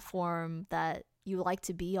platform that you like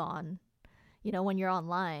to be on, when you're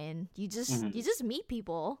online, you just meet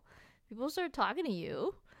people. People start talking to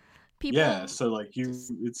you. Yeah, People so like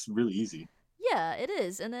just it's really easy. Yeah, it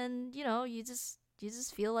is. And then, you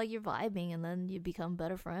just feel like you're vibing and then you become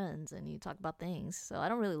better friends and you talk about things. So I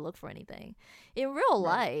don't really look for anything. In real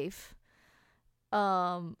Right. life,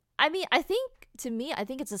 I mean, I think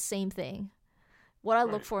it's the same thing. What I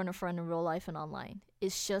look Right. for in a friend in real life and online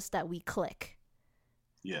is just that we click.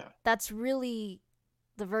 Yeah. That's really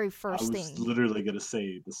the very I first was thing. literally gonna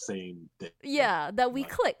say the same thing. Yeah, that we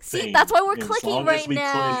Like click. See, that's same. why we're As clicking long as right we click.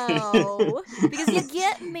 now. Because you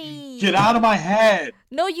get Get me. out of my head.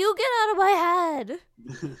 No, you get out of my head.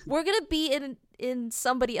 We're gonna be in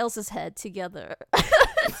somebody else's head together.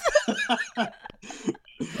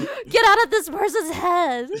 Get out of this person's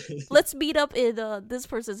head. Let's meet up in this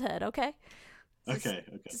person's head, okay? Just, Okay.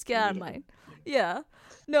 just get out of mine. Yeah.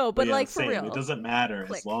 No, But but yeah, like for same. It real, doesn't matter as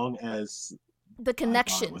click. long as The I vibe with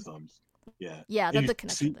connection. them. Yeah. Yeah, And that's you the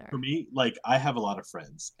connection see, for there. me, like I have a lot of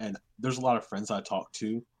friends, and there's a lot of friends I talk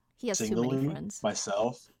to He has too many singly friends.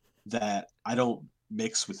 myself that I don't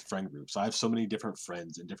mix with friend groups. I have so many different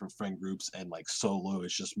friends in different friend groups, and like solo,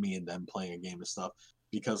 it's just me and them playing a game and stuff.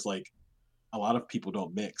 Because like a lot of people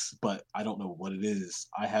don't mix, but I don't know what it is.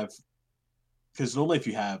 I have because normally if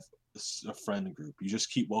you have a friend group, you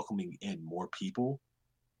just keep welcoming in more people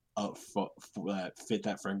for that fit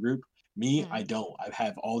that friend group. Me, I Mm. don't. I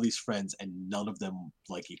have all these friends, and none of them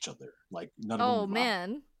like each other. Like none of Oh them vibe.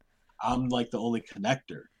 man. I'm like the only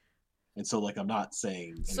connector, and so like I'm not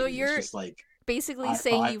saying So anything. It's you're just like basically I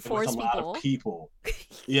saying vibe you with a force lot of people.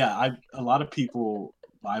 people. Yeah, I a lot of people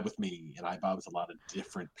vibe with me, and I vibe with a lot of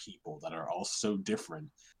different people that are all so different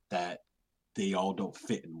that they all don't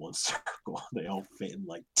fit in one circle. They all fit in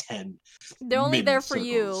like 10 They're only mini there for circles.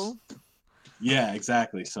 you. Yeah,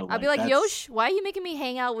 exactly. So I'd be like like, Yosh, why are you making me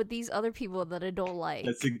hang out with these other people that I don't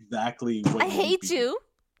that's like? exactly I what you need to hate be doing. you.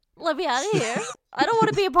 Let me out of here. I don't want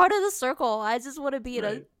to be a part of the circle. I just want to be in a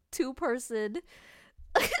Right. 2-person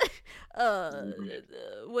uh Right.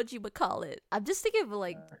 what you would call it. I'm just thinking of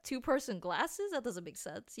like 2-person glasses. That doesn't make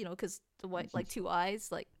sense, because the white like 2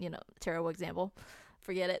 eyes, like, terrible example.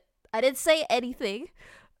 Forget it. I didn't say anything.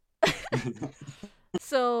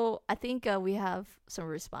 So I think we have some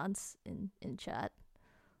response in chat.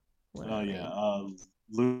 What Oh are yeah.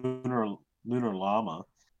 they? Lunar Llama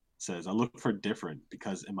says, I look for different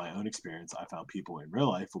because in my own experience, I found people in real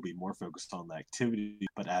life will be more focused on the activity,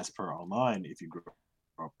 but as per online, if you grow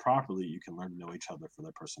up properly, you can learn to know each other for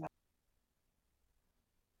their personality.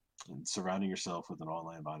 And surrounding yourself with an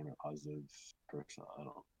online environment, positive person.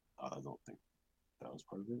 I don't think that was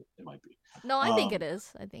part of it. It might be. No, I think it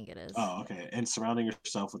is. I think it is. Oh, okay. And surrounding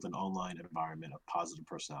yourself with an online environment of positive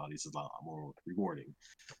personalities is a lot more rewarding.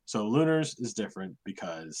 So Lunars is different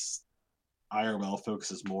because IRL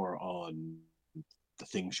focuses more on the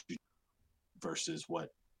things you versus what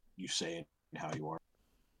you say and how you are.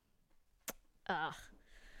 Ugh.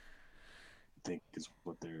 I think is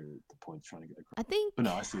what the point's trying to get across. I think, But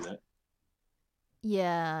no, I see that.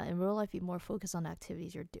 yeah, in real life, be more focused on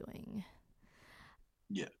activities you're doing.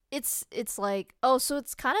 Yeah. It's like, so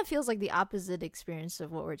it's kind of feels like the opposite experience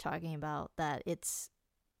of what we're talking about. That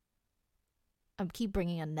I'm keep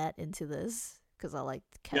bringing a net into this because I like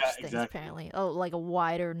to Yeah, catch things. exactly. Apparently, oh, like a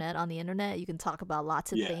wider net on the internet, you can talk about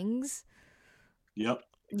lots of Yeah. things. Yep.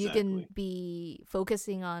 You can Exactly. be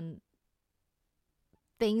focusing on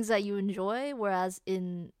things that you enjoy, whereas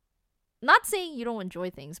in not saying you don't enjoy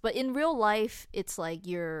things, but in real life, it's like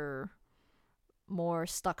you're more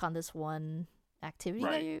stuck on this one activity that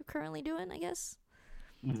Right. you're currently doing, I guess.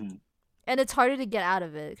 Hmm. And it's harder to get out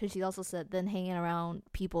of it because she also said then hanging around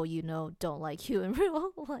people you know don't like you in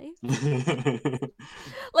real life.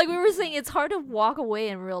 Like we were saying, it's hard to walk away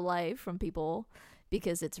in real life from people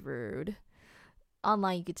because it's rude.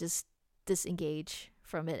 Online, you could just disengage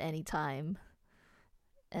from it anytime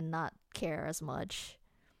and not care as much.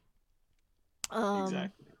 Um,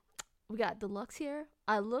 Exactly. we got Deluxe here.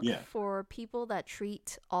 I look Yeah. for people that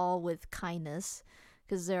treat all with kindness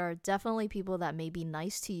because there are definitely people that may be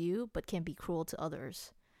nice to you but can be cruel to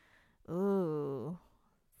others. Ooh,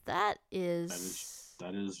 that That is is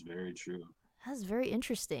that is very true. that's very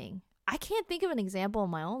interesting. I can't think of an example in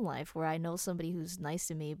my own life where I know somebody who's nice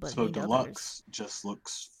to me but So mean to others. Deluxe just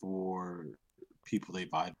looks for people they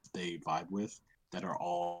vibe with that are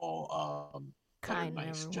all that are Kind and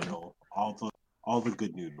nice in everyone. general. All the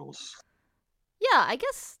good noodles. Yeah, I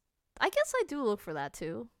guess I do look for that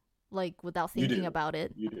too. Like without You thinking do. about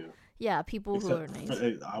it. You do. Yeah, people who are Except for,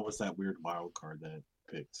 nice. I was that weird wild card that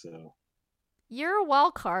picked, so You're a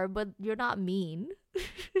wild card, but you're not mean.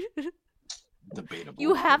 You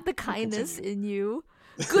debatable. have the But kindness continue. in you.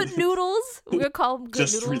 Good noodles. We're gonna call them good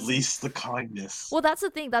Just noodles. release the kindness. Well, that's the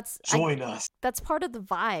thing. Join us. That's part of the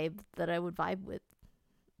vibe that I would vibe with.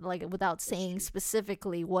 Like without That's saying true.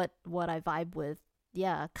 specifically what I vibe with.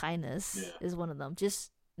 Yeah, kindness Yeah. is one of them.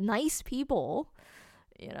 Just nice people,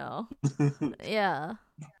 you know. Yeah.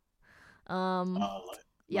 Um Like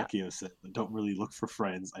yeah. Io said, I don't really look for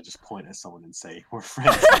friends. I just point at someone and say, "We're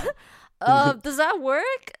friends now." Does that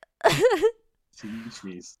work? Teach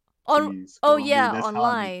me, On please. oh Well, I mean, yeah, that's how I make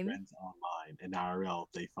online. friends online. In IRL,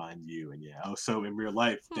 they find you, and yeah. Oh, so in real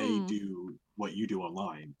life, they Hmm. do what you do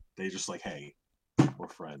online. They just like, hey, we're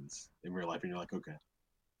friends in real life, and you're like, okay.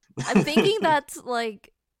 I'm thinking that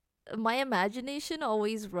like my imagination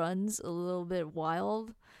always runs a little bit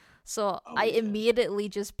wild. So Oh I yeah. immediately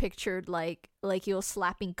just pictured like he was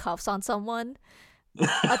slapping cuffs on someone,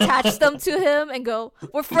 attach them to him, and go,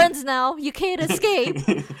 "We're friends now. You can't escape."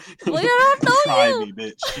 Like I don't know Try you. me,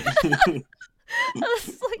 bitch.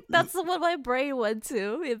 It's like that's what my brain went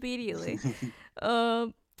to immediately.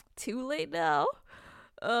 Um, too late now.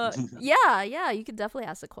 Yeah, you can definitely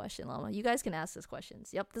ask the question, Llama. You guys can ask these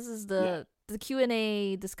questions. Yep, this is Yeah. the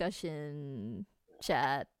Q&A discussion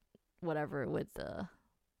chat, whatever, with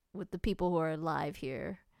the people who are live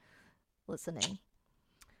here listening.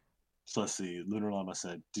 So let's see. Lunar Llama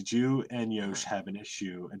said, "Did you and Yosh have an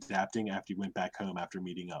issue adapting after you went back home after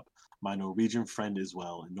meeting up? My Norwegian friend is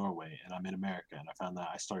well in Norway, and I'm in America, and I found that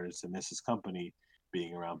I started to miss his company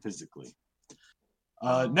being around physically."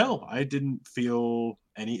 No, I didn't feel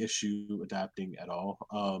any issue adapting at all.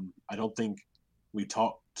 I don't think we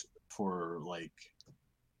talked for like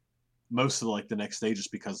most of like the next day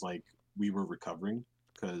just because like we were recovering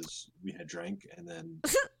because we had drank and then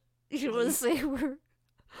You want to like say we're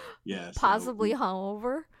yeah, so possibly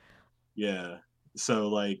hungover? yeah. So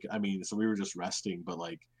like I mean, so we were just resting, but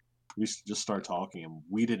like we just started talking and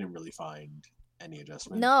we didn't really find any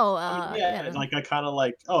adjustment. No, I mean, yeah, and yeah. like I kind of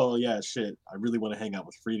like, oh yeah, shit, I really want to hang out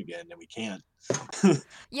with Freed again, and we can't. Not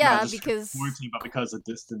Yeah, just because of because quarantine, but because of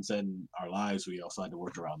distance and our lives, we also had to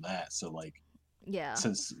work around that. So like, yeah.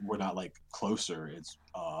 since we're not like closer, it's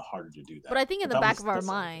harder to do But that. I think in But the back of our that's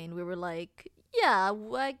the only thing. mind, we were like, yeah,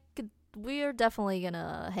 we're definitely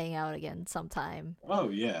gonna hang out again sometime. Oh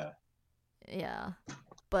yeah, Yeah.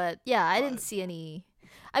 But yeah, I didn't but see any.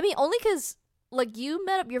 I mean, only because, like, you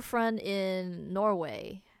met up your friend in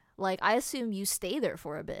Norway. Like, I assume you stay there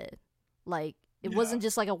for a bit. Like, it yeah. wasn't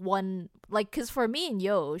just like a one. Like, because for me and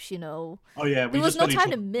Yosh, Oh yeah, there we was just no met each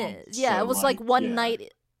time to other once, miss. Yeah, so it was like like one yeah.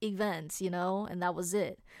 night events, and that was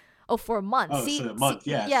it. Oh, for a month. Oh, so a See, month,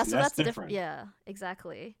 yeah. yeah, See, so that's that's different. different. Yeah,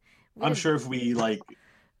 exactly. We I'm didn't sure if we like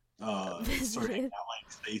started hanging visit. out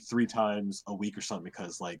like say 3 times a week or something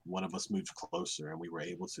because like one of us moved closer and we were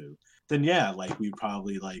able to, then yeah, like we'd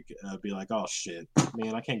probably like be like, oh shit,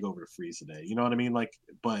 man, I can't go over to Freeze today. You know what I mean? Like,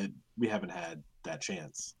 but we haven't had that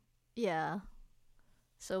chance. Yeah.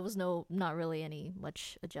 So it was not really any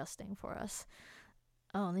much adjusting for us.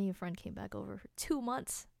 Oh, and then your friend came back over for 2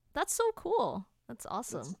 months. That's so cool. That's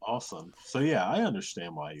That's awesome. awesome. So yeah, I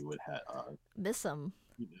understand why you would have Miss him.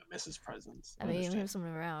 miss his presence. I I mean, understand here's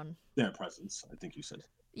something around. their presence. I think you said,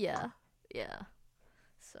 Yeah. Yeah.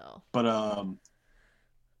 So. but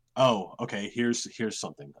Oh, okay. Here's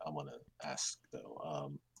something I want to ask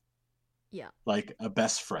though. Yeah. Like a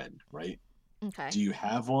best friend, right? Okay. Do you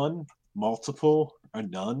have one, multiple, or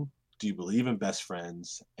none? Do you believe in best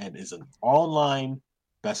friends? And is an online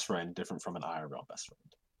best friend different from an IRL best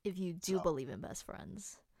friend? If you do So, believe in best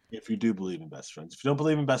friends. if you do believe in best friends, if you don't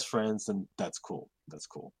believe in best friends, then that's cool. That's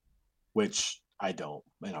cool. Which I don't,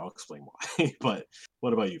 and I'll explain why. But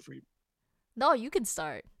what about you, Free? No, you can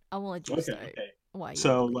start. I won't let you Okay, start. okay. Why you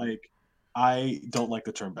don't So, believe? like, I don't like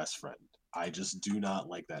the term best friend. I just do not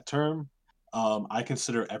like that term. I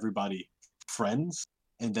consider everybody friends,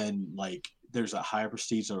 and then like there's a higher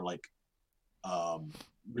prestige that are like um,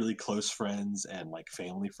 really close friends and like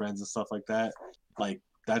family friends and stuff like that. Like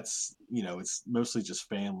that's it's mostly just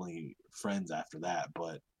family friends after that.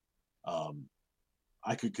 But um,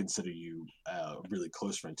 I could consider you a really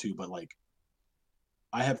close friend too. But like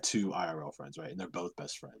I have two IRL friends, right, and they're both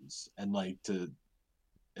best friends. And like to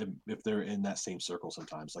if they're in that same circle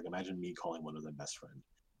sometimes, like imagine me calling one of them best friend.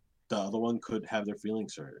 The other one could have their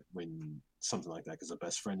feelings hurt when something like that because a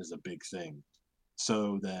best friend is a big thing.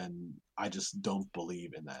 So then I just don't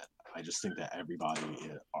believe in that. I just think that everybody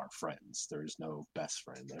are friends. There's no best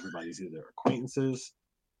friend. Everybody's either acquaintances,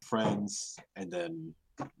 friends, and then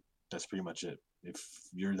that's pretty much it. If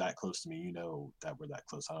you're that close to me, you know that we're that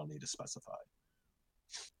close. I don't need to specify.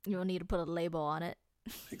 You don't need to put a label on it.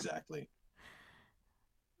 Exactly.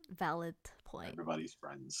 Valid point. Everybody's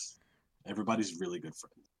friends. Everybody's really good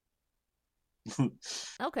friends.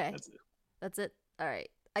 Okay, That's it. that's it. All right.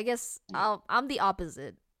 I guess Yeah. I'm the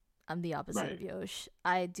opposite. I'm the opposite of Right. Yosh.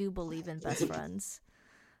 I do believe in best friends,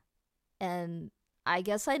 and I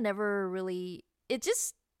guess I never really. It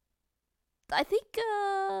just. I think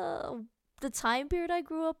the time period I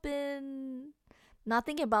grew up in. Not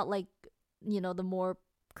thinking about like the more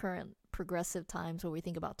current progressive times where we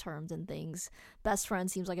think about terms and things. Best friend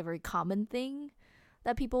seems like a very common thing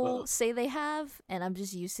that people Well, say they have, and I'm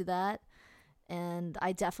just used to that. And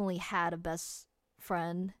I definitely had a best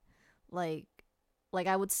friend, like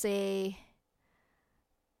I would say,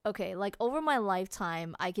 okay, like over my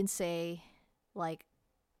lifetime, I can say, like,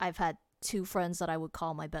 I've had two friends that I would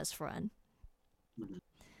call my best friend, mhm,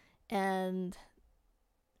 and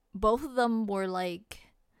both of them were like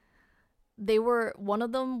they were one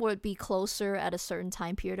of them would be closer at a certain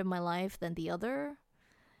time period of my life than the other,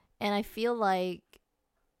 and I feel like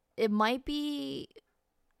it might be,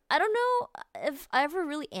 I don't know if I ever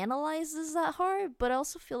really analyzed this that hard, but I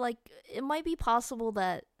also feel like it might be possible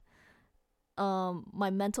that my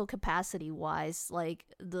mental capacity wise, like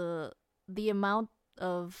the amount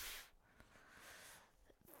of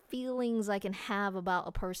feelings I can have about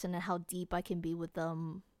a person and how deep I can be with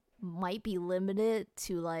them might be limited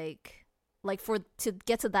to like for to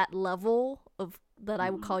get to that level of that I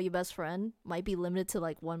would mhm. call you best friend might be limited to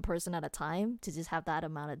like one person at a time to just have that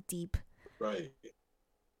amount of deep, Right.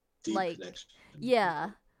 Deep like, connection.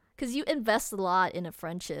 yeah, because you invest a lot in a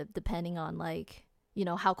friendship depending on like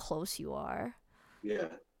how close you are, Yeah.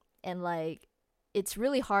 and like it's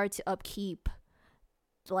really hard to upkeep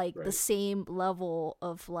like the Right. same level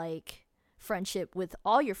of like friendship with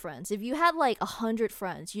all your friends. If you had like 100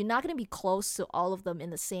 friends, you're not gonna be close to all of them in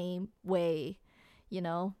the same way,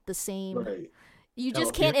 the same. Right. You Hell,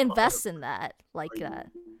 just if you can't have 100 invest in that like are you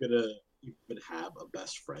that. gonna even have a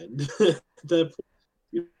best friend? At that point,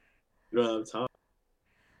 you don't have time.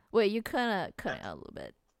 Wait, you kind of cut it out a little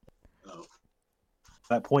bit. Oh. At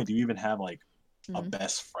that point, do you even have like a Mm.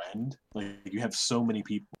 best friend? Like you have so many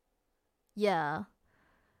people. Yeah,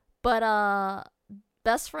 but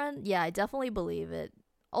best friend, yeah, I definitely believe it.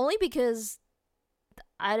 Only because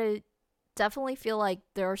definitely feel like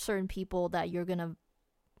there are certain people that you're gonna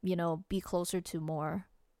be closer to more.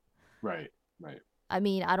 Right. Right. I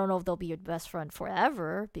mean, I don't know if they'll be your best friend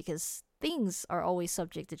forever because things are always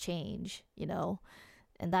subject to change,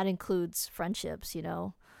 and that includes friendships,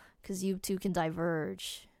 because you two can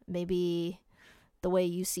diverge. Maybe the way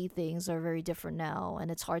you see things are very different now,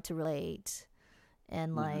 and it's hard to relate.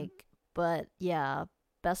 And Hmm. like, but yeah,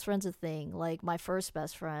 best friend's a thing. Like, my first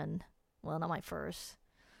best friend, well, not my first,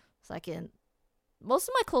 second, most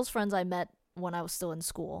of my close friends I met when I was still in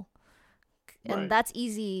school, and Right. that's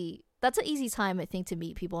easy. That's an easy time, I think, to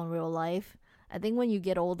meet people in real life. I think when you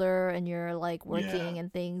get older and you're like Yeah. working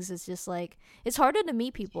and things, it's just like it's harder to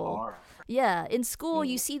meet It's people. hard. Yeah, in school Yeah.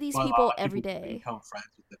 you see these But a people lot of every people day become friends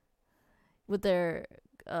with their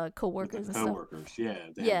with their coworkers and stuff. coworkers. Yeah.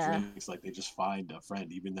 They have Yeah, drinks. Like they just find a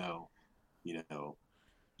friend, even though you know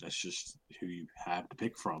that's just who you have to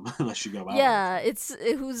pick from unless you go out all the yeah, time. it's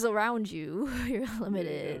who's around you. You're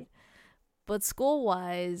Yeah. limited, But school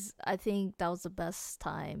wise, I think that was the best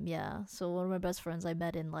time. Yeah. So one of my best friends I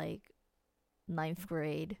met in like ninth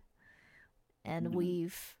grade, and Mhm.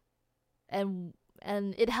 we've and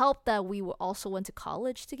it helped that we also went to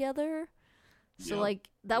college together. So Yep. like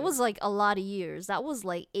that Yep. was like a lot of years. That was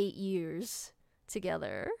like 8 years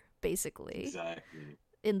together, basically, Exactly.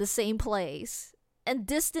 in the same place. And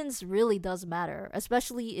distance really does matter,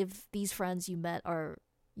 especially if these friends you met are,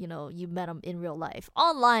 you met them in real life.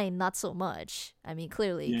 Online, not so much. I mean,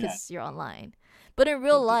 clearly, Yeah. because you're online. But in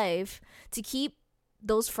real But the, life, to keep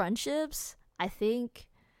those friendships, I think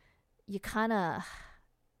you kind of,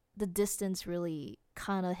 the distance really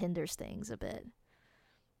kind of hinders things a bit.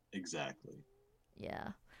 exactly.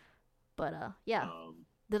 Yeah. But, yeah. Um.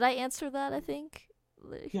 Did I answer that, I think?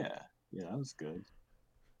 Yeah. Yeah. That was good.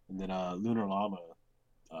 And then Lunar Llama.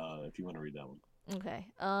 If you want to read that one. Okay.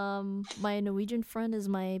 My Norwegian friend is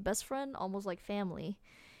my best friend, almost like family.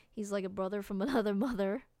 He's like a brother from another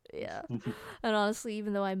mother. Yeah. And honestly,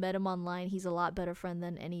 even though I met him online, he's a lot better friend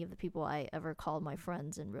than any of the people I ever called my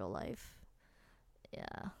friends in real life.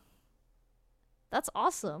 Yeah. That's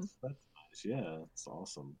awesome. That's nice. Yeah. It's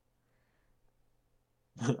awesome.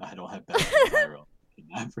 I don't have best friends IRL.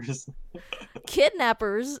 Kidnappers.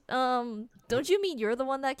 Kidnappers. Don't you mean you're the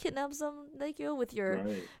one that kidnaps them, like you, with your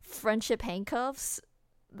Right. friendship handcuffs?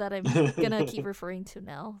 That I'm gonna keep referring to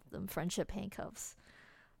now. Them friendship handcuffs.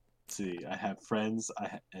 See, I have friends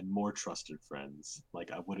and more trusted friends.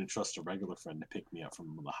 Like, I wouldn't trust a regular friend to pick me up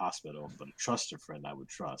from the hospital, but a trusted friend I would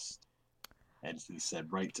trust. And he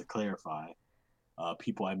said, right, to clarify,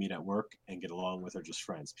 people I meet at work and get along with are just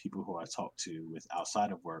friends. People who I talk to with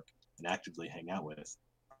outside of work and actively hang out with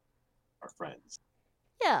are friends.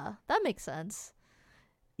 Yeah, that makes sense.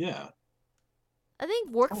 Yeah, I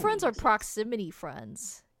think work totally friends are makes sense. proximity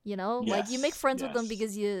friends. Like you make Yes, friends with them yes.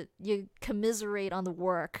 because you commiserate on the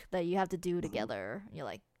work that you have to do Mhm. together. You're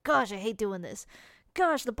like, gosh, I hate doing this.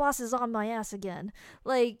 Gosh, the boss is on my ass again.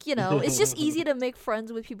 Like, it's just easy to make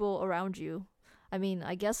friends with people around you. I mean,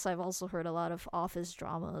 I guess I've also heard a lot of office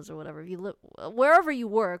dramas or whatever. If you live wherever you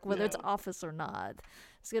work, whether it's Yeah. office or not,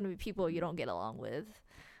 it's gonna be people you don't get along with.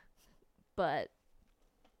 But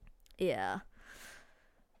yeah,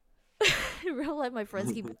 in real life, my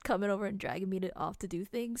friends keep coming over and dragging me off to do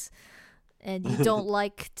things, and you don't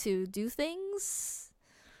like to do things.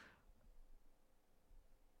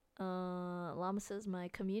 Llama says my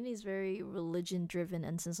community is very religion driven,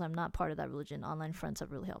 and since I'm not part of that religion, online friends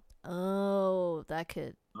have really helped. Oh, that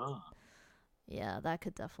could, Ah, yeah, that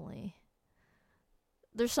could definitely.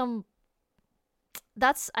 There's some.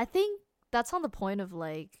 I think that's on the point of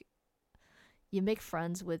like you make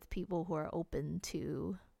friends with people who are open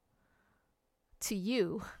to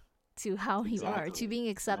you, to how you are, to exactly. being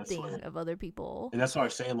That's accepting what, of other people. and that's why I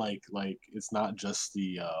was saying like it's not just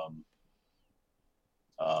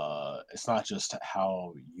it's not just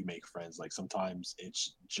how you make friends. Like sometimes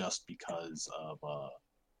it's just because of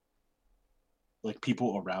like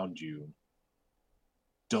people around you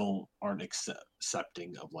aren't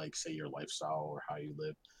accepting of like say your lifestyle or how you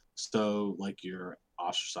live. So like you're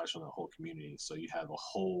ostracized from the whole community. So you have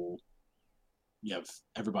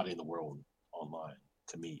everybody in the world online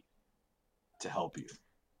to meet to help you.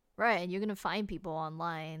 Right, and you're gonna find people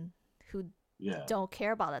online who Yeah. don't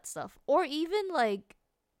care about that stuff, or even like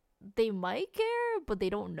they might care, but they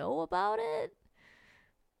don't know about it.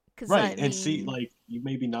 Cause Right. I And see, mean, like you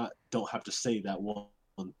maybe not don't have to say that one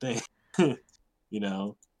thing. you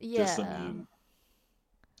know? Just I yeah. mean,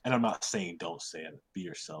 and I'm not saying don't say it, be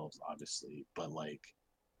yourselves, obviously, but like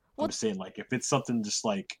I'm Well, just saying like if it's something just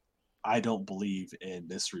like I don't believe in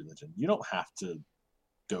this religion, you don't have to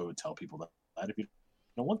go tell people that if you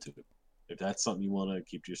don't want to. If that's something you want to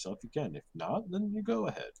keep to yourself, you can. If not, then you go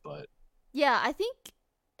ahead. But yeah, I think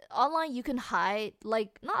online you can hide,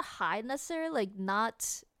 like not hide necessarily, like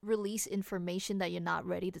not release information that you're not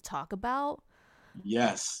ready to talk about,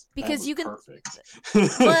 yes, that because was you can. perfect.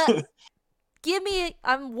 But give me,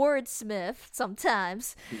 I'm wordsmith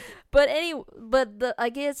sometimes, but I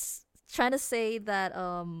guess trying to say that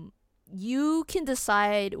you can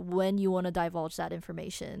decide when you want to divulge that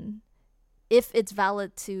information, if it's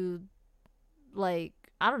valid to, like,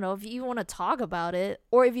 I don't know, if you want to talk about it,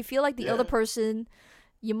 or if you feel like the other yeah. person,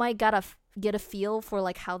 you might gotta get a feel for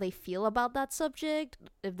like how they feel about that subject,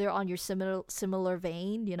 if they're on your similar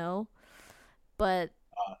vein. But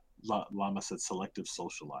Uh, Lama said selective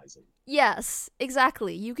socializing. yes,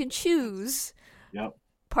 exactly, you can choose Yep.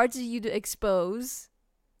 parts of you to expose,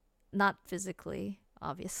 not physically,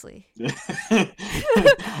 obviously. I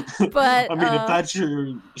But mean, if that's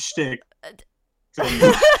your shtick, then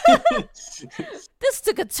this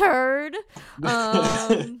took a turn.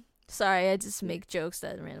 Um Sorry, I just make jokes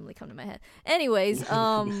that randomly come to my head. Anyways,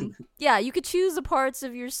 yeah, you could choose the parts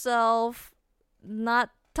of yourself, not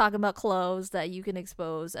talking about clothes, that you can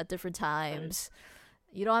expose at different times.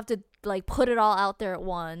 Right. You don't have to like put it all out there at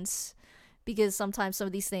once, because sometimes some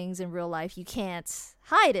of these things in real life you can't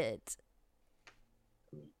hide it.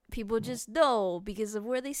 People just know because of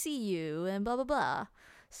where they see you and blah blah blah.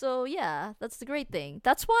 So yeah, that's the great thing.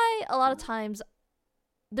 That's why a lot of times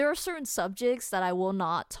there are certain subjects that I will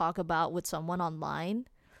not talk about with someone online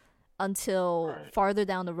until farther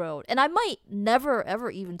down the road. And I might never, ever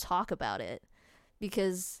even talk about it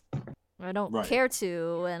because I don't care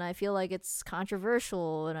to, and I feel like it's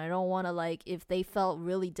controversial, and I don't want to, like, if they felt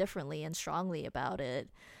really differently and strongly about it,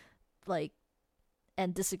 like,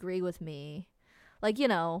 and disagree with me. Like, you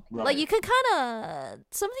know, like, you could kind of,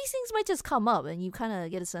 some of these things might just come up, and you kind of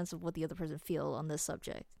get a sense of what the other person feel on this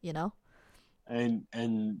subject, you know? And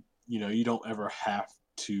you know, you don't ever have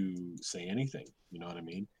to say anything, you know what I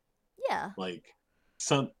mean? Yeah. Like,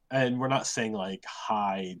 and we're not saying, like,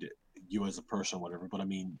 hide you as a person or whatever, but I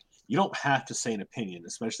mean, you don't have to say an opinion,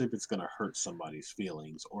 especially if it's going to hurt somebody's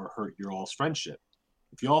feelings or hurt your all's friendship.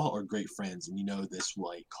 If y'all are great friends and you know this,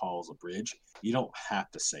 like, calls a bridge, you don't have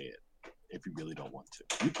to say it if you really don't want to.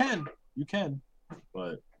 You can,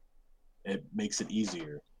 but it makes it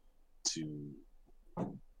easier to...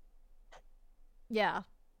 Yeah.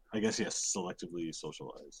 I guess, yes, selectively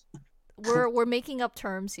socialize. We're making up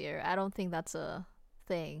terms here. I don't think that's a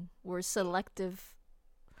thing. We're selective.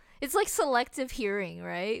 It's like selective hearing,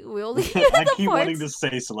 right? We only hear I the keep parts. wanting to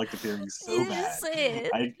say selective hearing so you bad. Just say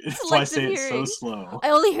it. That's why I say it so slow. I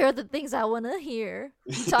only hear the things I want to hear.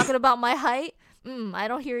 You talking about my height? I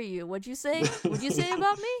don't hear you. What'd you say? What'd you say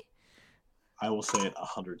about me? I will say it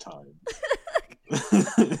 100 times.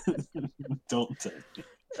 Don't say it.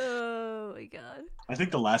 Oh my god. I think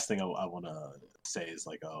the last thing I want to say is,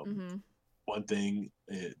 like, one thing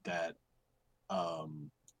that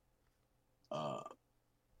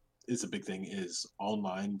is a big thing is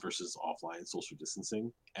online versus offline social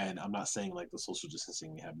distancing. And I'm not saying, like, the social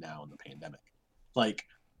distancing we have now in the pandemic. Like,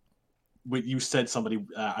 when you said somebody,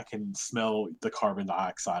 I can smell the carbon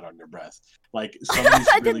dioxide on your breath. Like, somebody's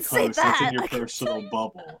really close. That's in your personal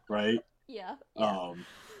bubble, right? Yeah.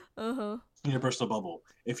 In your personal bubble.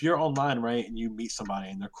 If you're online, right, and you meet somebody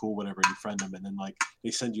and they're cool, whatever, and you friend them, and then, like,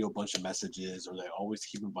 they send you a bunch of messages, or they always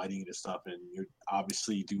keep inviting you to stuff, and you're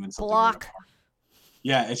obviously doing something. Block.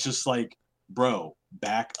 Yeah, it's just like, bro,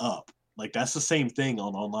 back up. Like, that's the same thing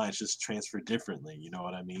on online. It's just transferred differently. You know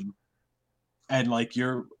what I mean? And, like,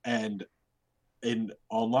 in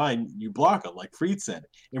online, you block them, like Freed said.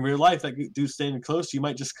 In real life, that dude standing close, you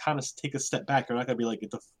might just kind of take a step back. You're not gonna be like, get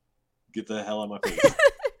the hell out of my face.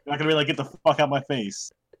 You're not gonna be like, get the fuck out of my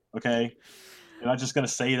face, okay? You're not just gonna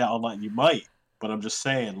say that online. You might, but I'm just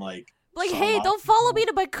saying, like, hey, don't follow me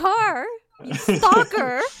to my car, you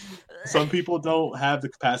stalker. Some people don't have the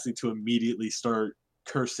capacity to immediately start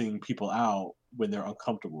cursing people out when they're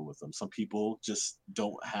uncomfortable with them. Some people just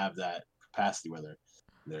don't have that capacity, whether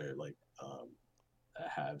they're, like,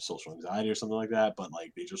 have social anxiety or something like that, but,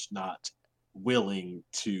 like, they're just not willing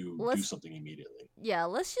to do something immediately. Yeah,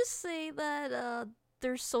 let's just say that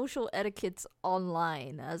there's social etiquettes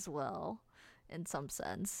online as well, in some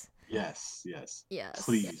sense. Yes.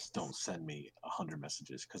 Please don't send me 100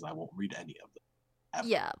 messages, because I won't read any of them. Ever.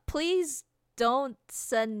 Yeah, please don't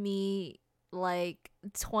send me, like,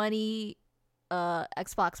 20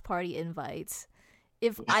 Xbox party invites.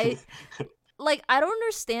 If I... like, I don't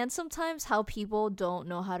understand sometimes how people don't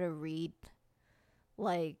know how to read,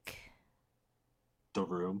 like... the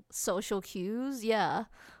room. Social cues, yeah.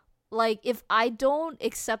 Like, if I don't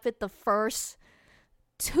accept it the first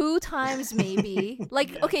 2 times, maybe.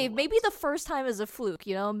 Like, yeah, okay, maybe the first time is a fluke,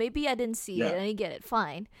 you know? Maybe I didn't see it and I didn't get it,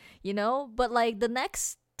 fine. You know? But, like, the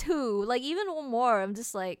next 2, like, even one more, I'm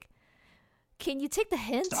just like, can you take the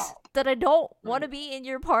hint that I don't want to be in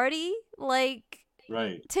your party? Like,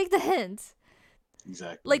 take the hint.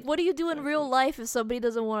 Exactly. Like, what do you do in real life if somebody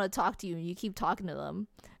doesn't want to talk to you and you keep talking to them?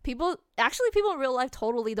 People in real life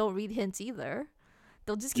totally don't read hints either.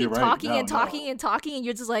 They'll just keep talking and talking and talking, and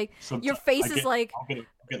you're just like, your face is like... I'll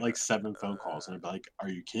get like 7 phone calls, and I'll be like, are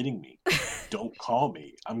you kidding me? Don't call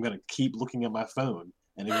me. I'm going to keep looking at my phone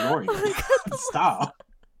and ignoring you. Stop.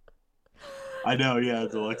 I know, yeah,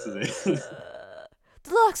 Deluxe is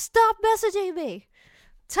Deluxe, stop messaging me.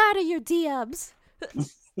 Tired of your DMs.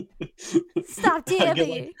 Stop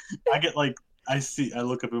DMing. I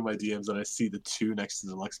look up in my DMs and I see the 2 next to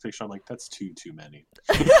the Deluxe picture. I'm like, that's too many.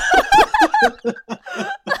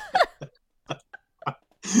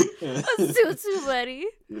 That's too many.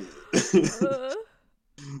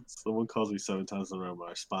 Someone calls me 7 times in a row. My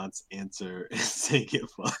response answer is say get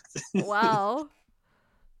fucked. Wow.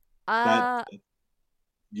 That Uh,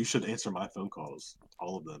 you should answer my phone calls,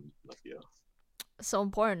 all of them. Like, yeah. so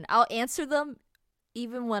important. I'll answer them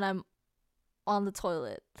even when I'm on the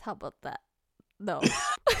toilet. How about that? No.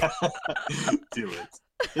 Do it.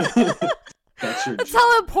 That's your That's job.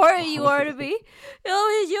 how important you are to me.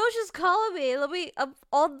 Yo, just calling me. I'm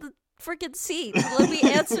on the freaking seat. Let me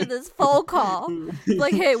answer this phone call.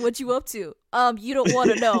 Like, hey, what you up to? You don't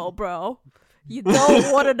want to know, bro. You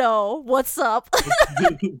don't want to know. What's up?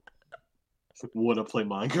 Want to play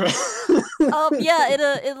Minecraft? Yeah,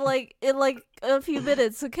 in like a few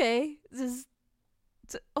minutes, okay? Just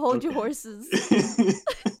hold your horses.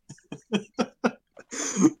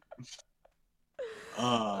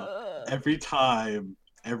 Every time,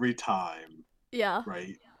 Yeah.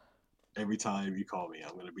 right? Every time you call me,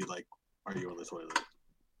 I'm gonna be like, "Are you on the toilet?"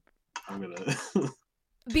 I'm gonna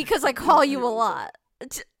Because I call you a lot.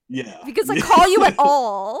 Yeah. Because I call you at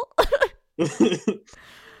all.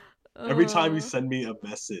 Every time you send me a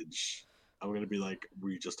message, I'm gonna be like, "Were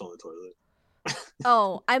you just on the toilet?"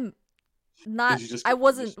 Oh, I'm not. I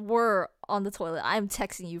wasn't. Just, Were on the toilet. I'm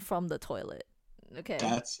texting you from the toilet. Okay.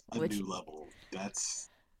 that's a new level. That's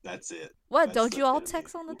it. What? That's Don't the you all epitome.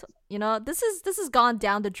 text on the? You know, this has gone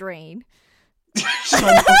down the drain. Shut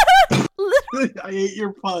up. I hate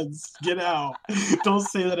your puns. Get out. Don't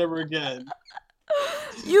say that ever again.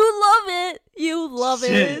 You love it. You love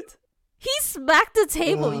Shit. it. He smacked the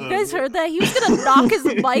table. You guys heard that? He was gonna knock his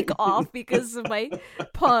mic off because of my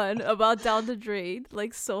pun about down the drain,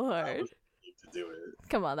 like so hard. To do it.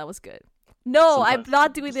 Come on, that was good. No, Sometimes I'm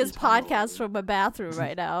not you doing just this need time podcast alone. from my bathroom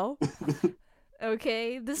right now.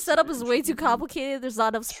 Okay, this setup is way too complicated. There's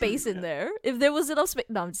not enough space in there. If there was enough space,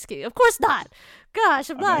 no, I'm just kidding. Of course not. Gosh,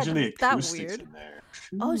 I'm not Imagine the that acoustics weird. in there.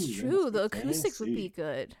 Oh, it's Ooh, true. that's The acoustics would be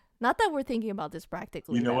good. Not that we're thinking about this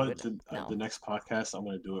practically. You know that what? would- The next podcast, I'm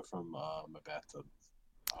gonna do it from my bathtub.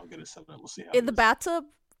 I'll get it set up. We'll see how. In the it is. bathtub,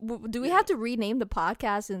 do we Yeah. have to rename the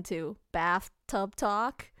podcast into Bathtub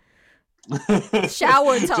Talk?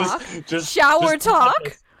 Shower Talk. Shower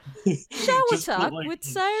Talk. Shower Just put, Talk like, with a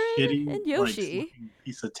Siren shitty, and like, Yoshi. looking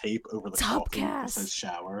piece of tape over the coffee that Tubcast. says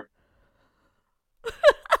shower.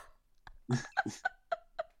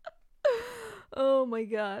 Oh my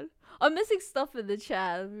god. I'm missing stuff in the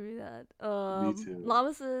chat. Maybe that. Me too.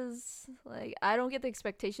 Llama says, like, I don't get the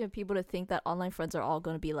expectation of people to think that online friends are all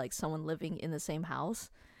going to be like someone living in the same house.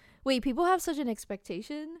 Wait, people have such an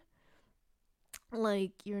expectation?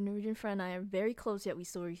 Like, your Norwegian friend and I are very close, yet we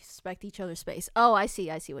still respect each other's space. Oh, I see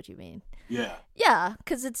what you mean. Yeah. Yeah,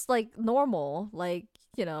 because it's like normal, like,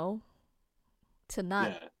 you know, to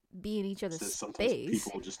not Yeah. be in each other's So sometimes space.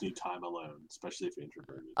 people just need time alone, especially if you're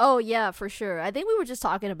introverted. Oh yeah, for sure. I think we were just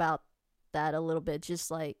talking about that a little bit.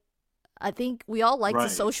 Just like, I think we all like to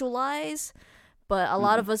Right. socialize, but a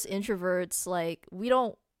lot of us introverts, like, we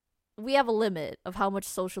have a limit of how much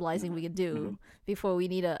socializing we can do before we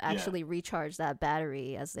need to actually recharge that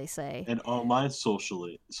battery, as they say. And online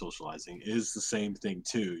socializing is the same thing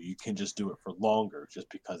too. You can just do it for longer, just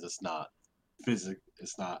because it's not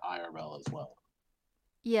it's not IRL as well.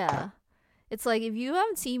 Yeah. It's like, if you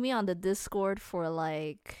haven't seen me on the Discord for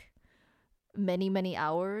like many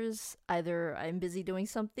hours, either I'm busy doing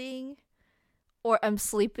something, or I'm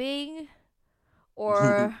sleeping,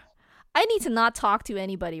 or I need to not talk to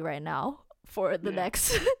anybody right now for the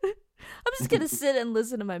next I'm just gonna sit and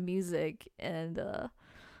listen to my music and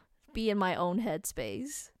be in my own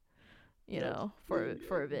headspace, you know, for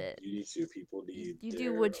a bit. You need to. People need. You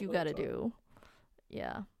do what you gotta do.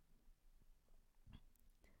 Yeah.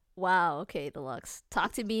 Wow, okay, Deluxe.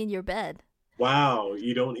 Talk to me in your bed. Wow,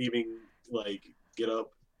 you don't even like get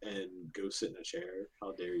up and go sit in a chair.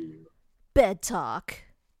 How dare you? Bed talk.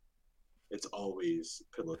 It's always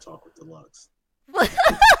pillow talk with Deluxe.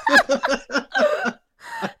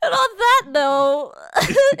 And on that note,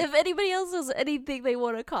 if anybody else has anything they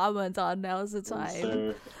want to comment on, now's the time. Is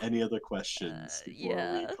there any other questions before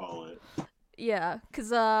we call it? Yeah, cause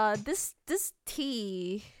this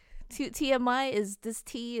TMI is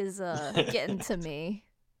getting to me,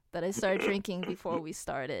 that I started drinking before we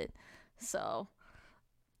started. So,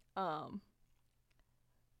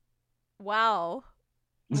 wow.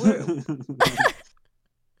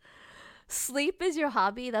 Sleep is your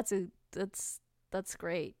hobby. That's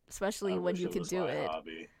great, especially when you can do it.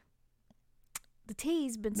 Hobby. The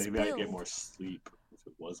tea's been Maybe spilled. I'd get more sleep if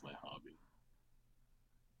it was my hobby.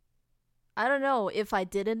 I don't know. If I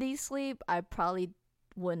didn't need sleep, I probably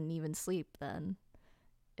wouldn't even sleep then.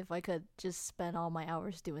 If I could just spend all my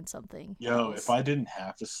hours doing something. Yo, else. if I didn't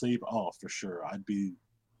have to sleep, oh, for sure, I'd be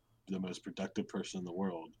the most productive person in the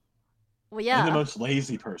world. Well, And the yeah, most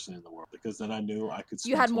lazy person in the world, because then I knew I could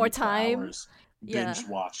you spend had more 24 time. hours Yeah. binge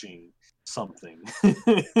watching something.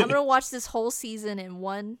 I'm gonna watch this whole season in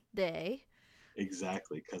one day.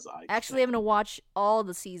 Exactly, because I Actually, I'm can. gonna watch all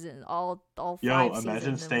the season, all Yo, five imagine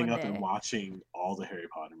seasons in staying one up and day. watching all the Harry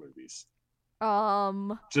Potter movies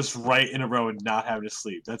Um, just right in a row and not having to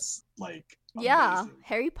sleep. That's like yeah, amazing.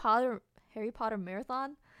 Harry Potter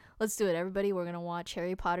marathon. Let's do it, everybody. We're gonna watch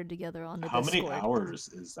Harry Potter together on the How many Discord. hours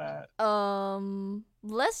is that?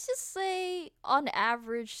 Let's just say on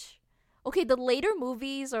average. Okay, the later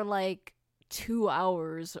movies are like 2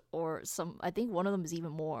 hours or some. I think one of them is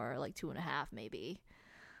even more, like 2.5 maybe.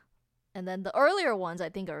 And then the earlier ones I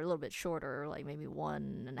think are a little bit shorter, like maybe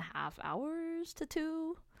 1.5 hours to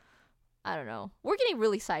two. I don't know. We're getting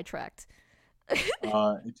really sidetracked.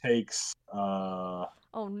 It takes Oh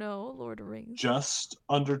no, Lord of the Rings. just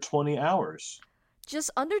under 20 hours.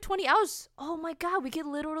 Just under 20 hours. Oh my god, we could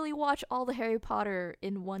literally watch all the Harry Potter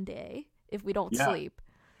in one day if we don't Yeah, sleep.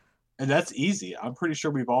 and that's easy. I'm pretty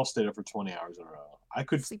sure we've all stayed up for 20 hours in a row. I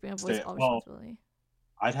could Sleeping avoids stay. all Well, responsibility.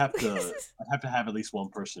 I'd have to have at least one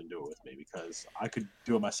person to do it with me because I could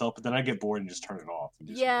do it myself, but then I get bored and just turn it off and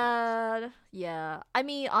do something else. Yeah, yeah. I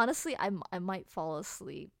mean, honestly, I might fall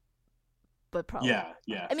asleep, but probably. Yeah,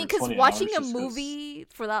 I mean, for because 20 watching hours a just because. movie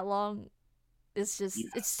for that long is just Yeah,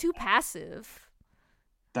 it's too passive.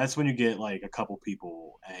 that's when you get like a couple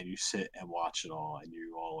people and you sit and watch it all and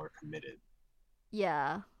you all are committed.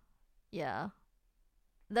 Yeah, yeah.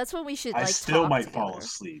 That's when we should I like still talk might fall together.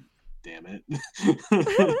 asleep. Damn it.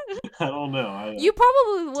 I don't know. You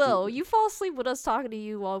probably Still, will. You fall asleep with us talking to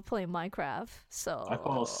you while playing Minecraft. I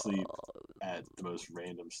fall So asleep at the most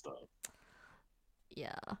random stuff.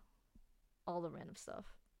 yeah, all the random stuff.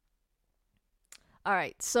 All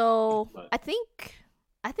right, so But I think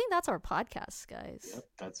that's our podcast, guys. yep,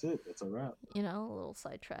 that's it. That's a wrap. You know, a little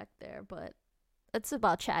sidetrack there, but it's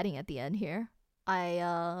about chatting at the end here.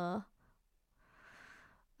 I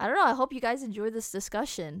don't know. I hope you guys enjoyed this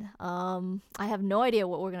discussion. I have no idea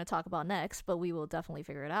what we're gonna talk about next, but we will definitely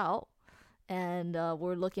figure it out. And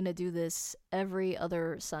we're looking to do this every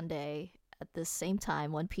other Sunday at the same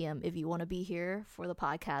time, 1 p.m. If you want to be here for the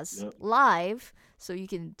podcast Yep. live, so you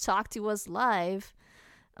can talk to us live.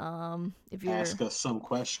 If you're Ask us some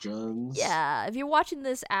questions. Yeah, if you're watching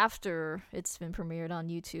this after it's been premiered on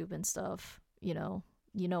YouTube and stuff, you know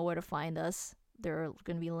where to find us. There are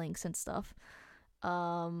gonna be links and stuff.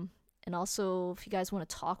 And also, if you guys want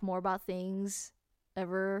to talk more about things,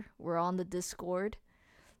 we're on the Discord.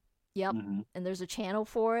 Yep, Mm-hmm. and there's a channel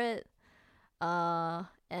for it.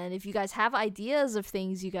 And if you guys have ideas of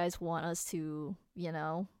things you guys want us to,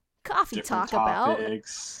 coffee Different talk about,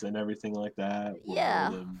 topics and everything like that. We're yeah,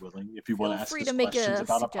 more than willing. If you want feel to ask free us to make questions a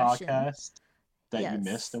about a suggestion. podcast that you missed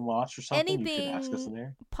Yes, and watched or something, you can ask us in anything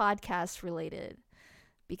there. podcast related,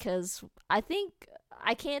 because I think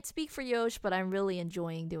I can't speak for Yosh, but I'm really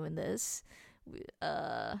enjoying doing this.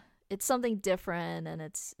 It's something different, and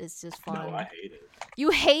it's just fun. No, I hate it.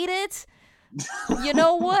 You hate it? You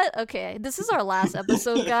know what? Okay, this is our last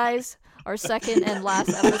episode, guys. Our second and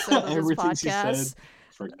last episode of this Everything she podcast. said,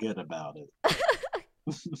 forget about it.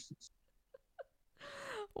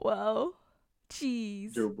 Wow.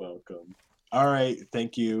 Jeez. You're welcome. All right.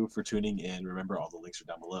 Thank you for tuning in. Remember, all the links are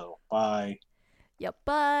down below. Bye. Yep,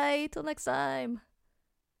 bye. Till next time.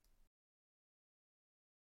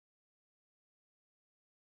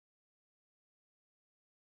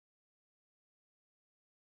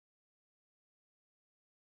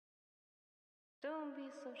 Don't be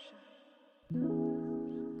so shy.